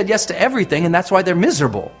of people have said yes to everything, and that's why they're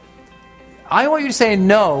miserable. I want you to say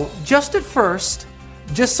no just at first,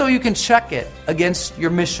 just so you can check it against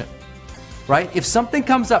your mission, right? If something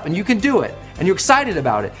comes up and you can do it, and you're excited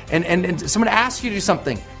about it, and someone asks you to do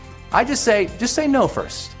something, I just say no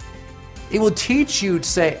first. It will teach you to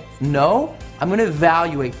say, no, I'm going to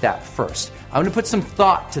evaluate that first. I'm going to put some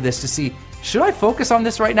thought to this to see, should I focus on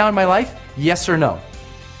this right now in my life? Yes or no?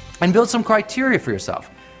 And build some criteria for yourself.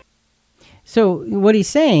 So what he's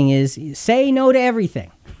saying is, say no to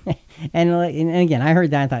everything. and again, I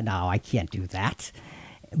heard that and thought, no, I can't do that.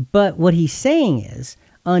 But what he's saying is,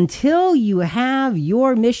 until you have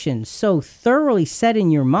your mission so thoroughly set in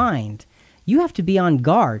your mind, you have to be on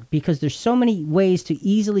guard because there's so many ways to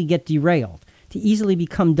easily get derailed, to easily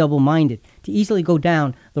become double-minded, to easily go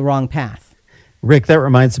down the wrong path. Rick, that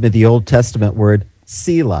reminds me of the Old Testament word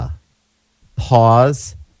Selah,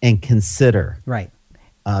 pause and consider. Right.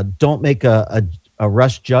 Don't make a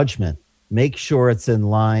rush judgment. Make sure it's in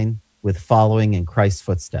line with following in Christ's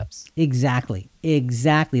footsteps. Exactly.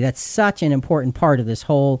 That's such an important part of this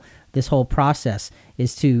whole process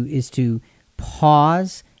is to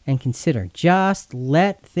pause and consider. Just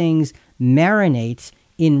let things marinate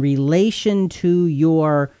in relation to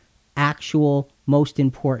your actual most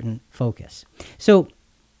important focus. So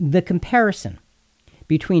the comparison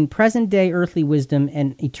between present-day earthly wisdom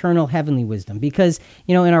and eternal heavenly wisdom, because,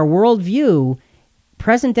 in our worldview,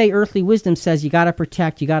 present-day earthly wisdom says you got to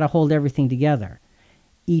protect, you got to hold everything together.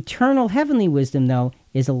 Eternal heavenly wisdom, though,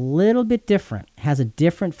 is a little bit different, has a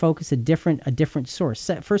different focus, a different source.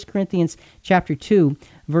 1 Corinthians chapter 2,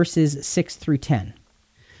 verses 6 through 10.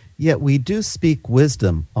 Yet we do speak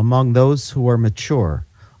wisdom among those who are mature,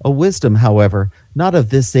 a wisdom, however, not of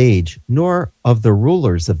this age, nor of the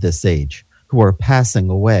rulers of this age, who are passing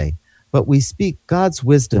away, but we speak God's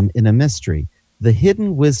wisdom in a mystery, the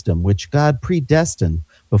hidden wisdom which God predestined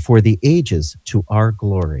before the ages to our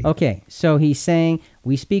glory. Okay, so he's saying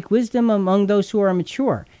we speak wisdom among those who are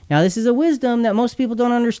mature. Now, this is a wisdom that most people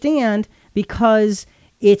don't understand because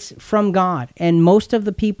it's from God. And most of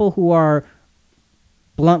the people who are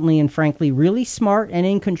bluntly and frankly really smart and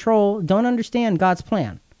in control don't understand God's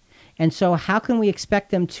plan. And so how can we expect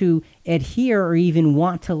them to adhere or even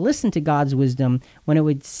want to listen to God's wisdom when it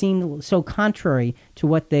would seem so contrary to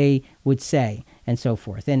what they would say and so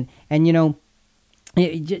forth? And you know,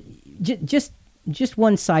 just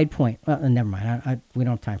one side point. Never mind. We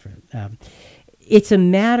don't have time for it. It's a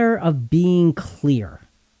matter of being clear.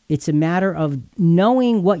 It's a matter of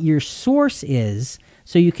knowing what your source is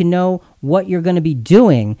so you can know what you're going to be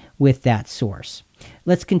doing with that source.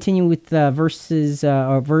 Let's continue with verse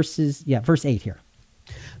 8 here.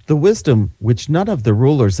 The wisdom which none of the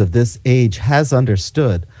rulers of this age has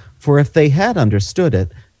understood, for if they had understood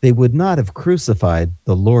it, they would not have crucified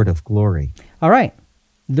the Lord of glory. All right.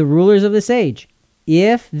 The rulers of this age,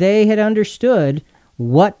 if they had understood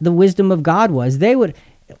what the wisdom of God was, they would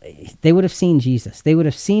have seen Jesus. They would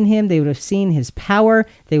have seen him. They would have seen his power.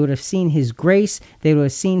 They would have seen his grace. They would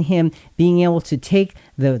have seen him being able to take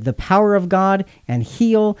the power of God and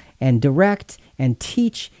heal and direct and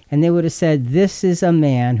teach. And they would have said, this is a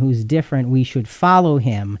man who's different. We should follow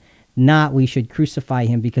him, not we should crucify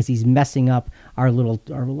him because he's messing up our little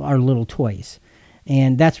toys.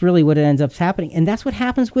 And that's really what ends up happening. And that's what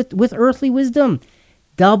happens with earthly wisdom.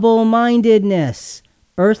 Double-mindedness.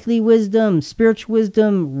 Earthly wisdom, spiritual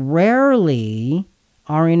wisdom rarely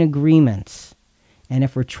are in agreement. And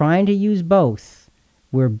if we're trying to use both,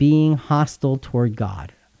 we're being hostile toward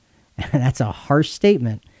God. And that's a harsh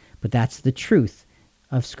statement, but that's the truth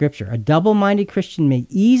of Scripture. A double-minded Christian may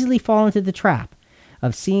easily fall into the trap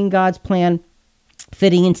of seeing God's plan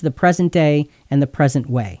fitting into the present day and the present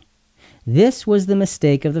way. This was the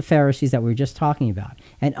mistake of the Pharisees that we were just talking about,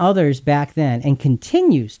 and others back then, and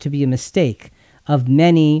continues to be a mistake of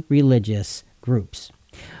many religious groups.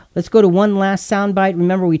 Let's go to one last soundbite.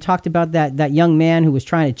 Remember, we talked about that young man who was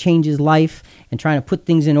trying to change his life and trying to put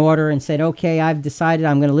things in order and said, okay, I've decided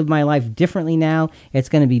I'm going to live my life differently now. It's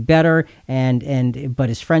going to be better. But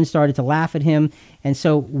his friends started to laugh at him. And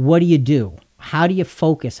so what do you do? How do you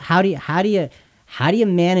focus? How do you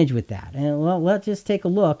manage with that? And well, let's just take a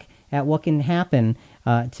look at what can happen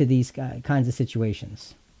to these kinds of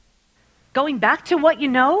situations. Going back to what you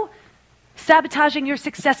know, sabotaging your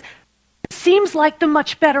success seems like the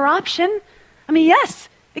much better option. I mean, yes,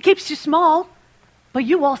 it keeps you small, but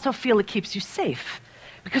you also feel it keeps you safe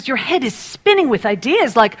because your head is spinning with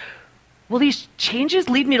ideas like, will these changes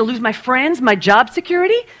lead me to lose my friends, my job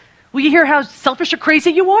security? Will you hear how selfish or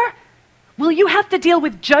crazy you are? Will you have to deal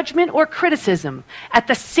with judgment or criticism at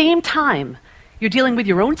the same time you're dealing with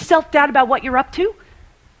your own self-doubt about what you're up to?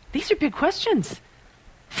 These are big questions.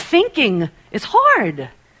 Thinking is hard.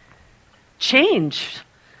 Change,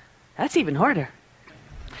 that's even harder.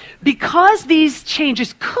 Because these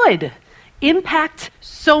changes could impact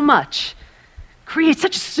so much, create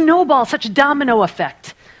such a snowball, such a domino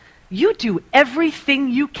effect, you do everything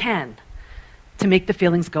you can to make the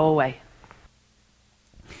feelings go away.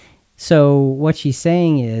 So what she's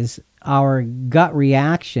saying is our gut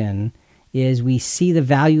reaction is we see the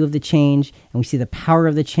value of the change and we see the power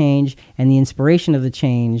of the change and the inspiration of the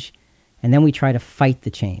change, and then we try to fight the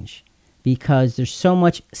change. Because there's so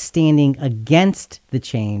much standing against the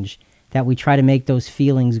change that we try to make those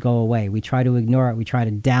feelings go away. We try to ignore it. We try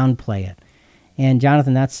to downplay it. And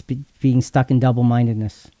Jonathan, that's being stuck in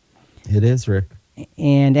double-mindedness. It is, Rick.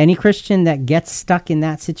 And any Christian that gets stuck in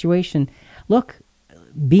that situation, look,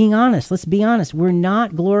 being honest, let's be honest. We're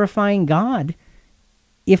not glorifying God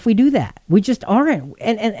if we do that. We just aren't.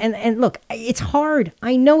 And look, it's hard.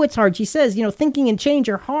 I know it's hard. She says, thinking and change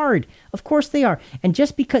are hard. Of course they are. And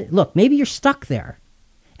just because, look, maybe you're stuck there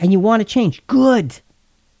and you want to change. Good.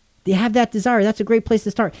 You have that desire. That's a great place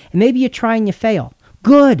to start. And maybe you try and you fail.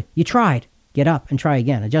 Good. You tried. Get up and try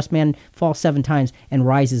again. A just man falls 7 times and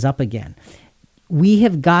rises up again. We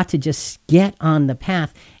have got to just get on the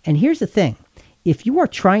path. And here's the thing. If you are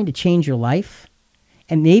trying to change your life,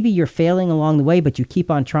 and maybe you're failing along the way, but you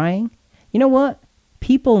keep on trying, you know what?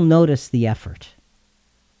 People notice the effort.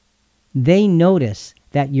 They notice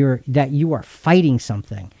that you are fighting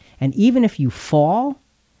something. And even if you fall,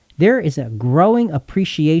 there is a growing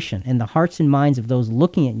appreciation in the hearts and minds of those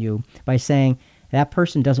looking at you by saying, that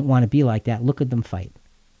person doesn't want to be like that. Look at them fight.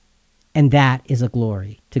 And that is a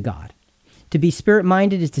glory to God. To be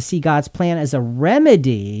spirit-minded is to see God's plan as a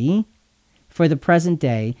remedy for the present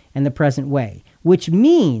day and the present way, which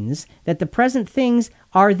means that the present things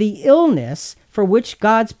are the illness for which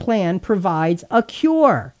God's plan provides a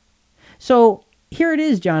cure. So here it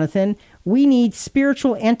is, Jonathan. We need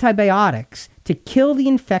spiritual antibiotics to kill the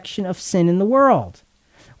infection of sin in the world.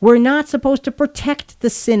 We're not supposed to protect the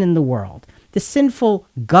sin in the world. The sinful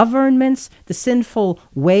governments, the sinful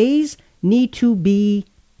ways need to be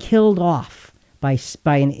killed off by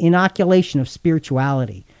an inoculation of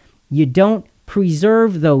spirituality. You don't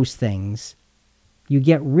preserve those things. You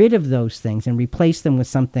get rid of those things and replace them with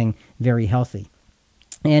something very healthy.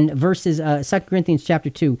 And verses 2 Corinthians chapter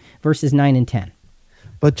 2, verses 9 and 10.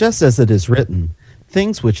 But just as it is written,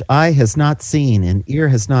 things which eye has not seen and ear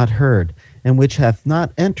has not heard, and which hath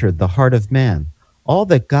not entered the heart of man, all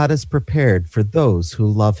that God has prepared for those who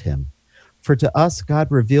love him. For to us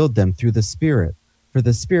God revealed them through the Spirit, for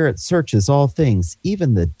the Spirit searches all things,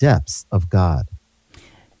 even the depths of God.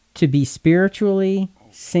 To be spiritually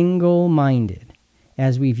single-minded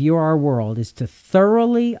as we view our world is to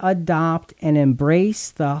thoroughly adopt and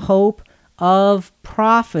embrace the hope of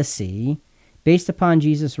prophecy based upon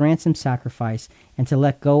Jesus' ransom sacrifice, and to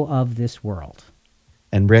let go of this world.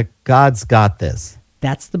 And Rick, God's got this.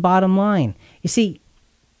 That's the bottom line. You see,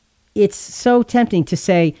 it's so tempting to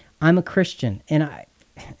say, I'm a Christian. And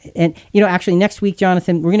actually next week,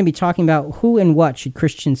 Jonathan, we're going to be talking about who and what should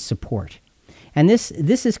Christians support. And this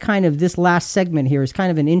is kind of, this last segment here is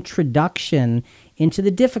kind of an introduction into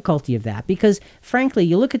the difficulty of that. Because frankly,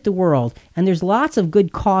 you look at the world and there's lots of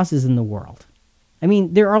good causes in the world. I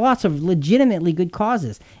mean, there are lots of legitimately good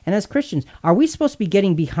causes. And as Christians, are we supposed to be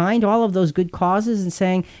getting behind all of those good causes and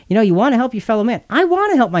saying, you want to help your fellow man? I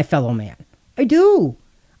want to help my fellow man. I do.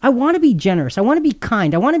 I want to be generous. I want to be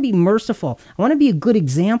kind. I want to be merciful. I want to be a good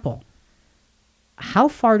example. How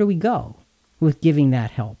far do we go with giving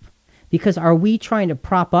that help? Because are we trying to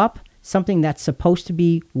prop up something that's supposed to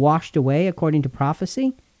be washed away according to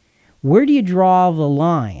prophecy? Where do you draw the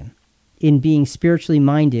line in being spiritually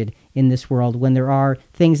minded in this world when there are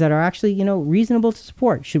things that are actually, reasonable to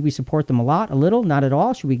support? Should we support them a lot, a little, not at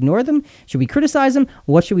all? Should we ignore them? Should we criticize them?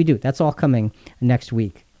 What should we do? That's all coming next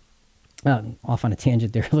week. Off on a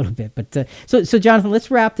tangent there a little bit. But so Jonathan,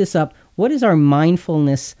 let's wrap this up. What is our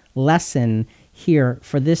mindfulness lesson here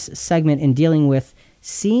for this segment in dealing with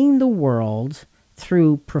seeing the world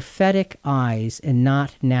through prophetic eyes and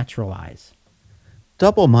not natural eyes?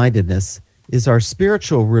 Double-mindedness is our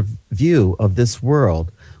spiritual review of this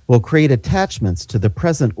world will create attachments to the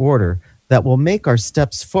present order that will make our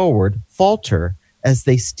steps forward falter as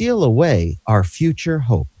they steal away our future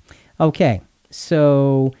hope. Okay,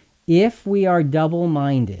 so if we are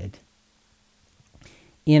double-minded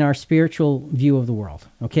in our spiritual view of the world,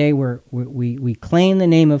 okay, we claim the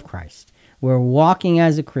name of Christ, we're walking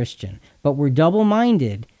as a Christian, but we're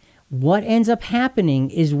double-minded, what ends up happening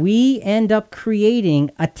is we end up creating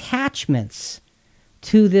attachments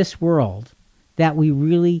to this world that we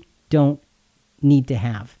really don't need to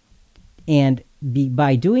have. And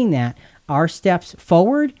by doing that, our steps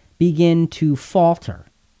forward begin to falter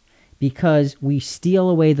because we steal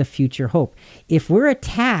away the future hope. If we're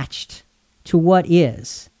attached to what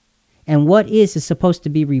is, and what is supposed to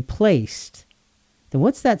be replaced, then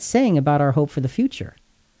what's that saying about our hope for the future?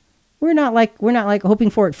 We're not like hoping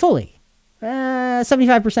for it fully.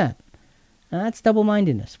 75%. That's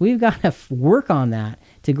double-mindedness. We've got to work on that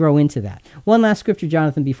to grow into that. One last scripture,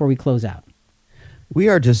 Jonathan, before we close out. We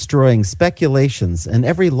are destroying speculations and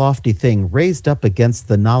every lofty thing raised up against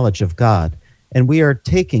the knowledge of God, and we are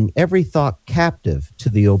taking every thought captive to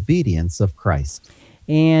the obedience of Christ.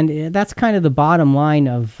 And that's kind of the bottom line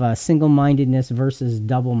of single-mindedness versus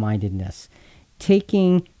double-mindedness.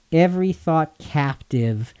 Taking every thought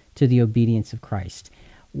captive to the obedience of Christ.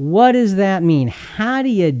 What does that mean? How do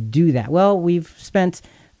you do that? Well, we've spent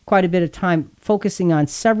quite a bit of time focusing on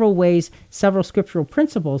several ways, several scriptural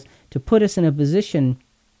principles to put us in a position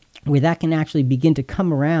where that can actually begin to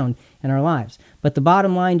come around in our lives. But the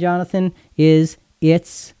bottom line, Jonathan, is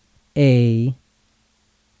it's a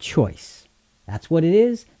choice. That's what it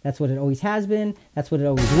is. That's what it always has been. That's what it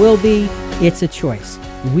always will be. It's a choice.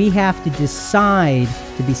 We have to decide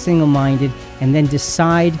to be single-minded and then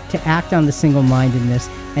decide to act on the single-mindedness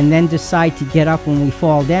and then decide to get up when we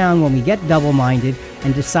fall down, when we get double-minded,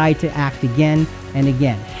 and decide to act again and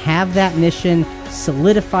again. Have that mission,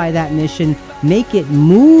 solidify that mission, make it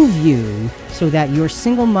move you so that your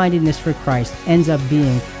single-mindedness for Christ ends up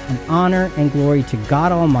being and honor and glory to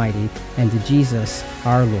God Almighty and to Jesus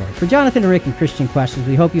our Lord. For Jonathan and Rick and Christian Questions,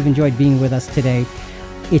 we hope you've enjoyed being with us today.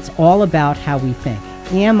 It's all about how we think.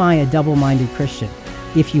 Am I a double-minded Christian?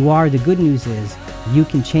 If you are, the good news is you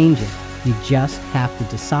can change it. You just have to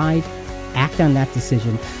decide, act on that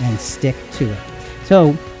decision, and stick to it.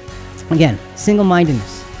 So, again,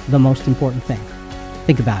 single-mindedness, the most important thing.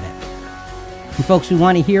 Think about it. And folks, we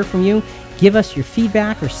want to hear from you. Give us your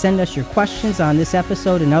feedback or send us your questions on this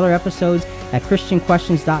episode and other episodes at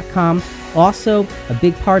ChristianQuestions.com. Also, a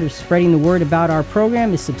big part of spreading the word about our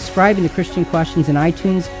program is subscribing to Christian Questions in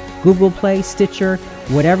iTunes, Google Play, Stitcher,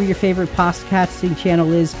 whatever your favorite podcasting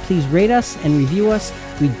channel is. Please rate us and review us.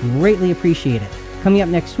 We greatly appreciate it. Coming up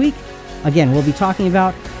next week, again, we'll be talking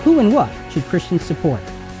about who and what should Christians support.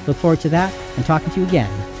 Look forward to that and talking to you again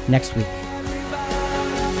next week.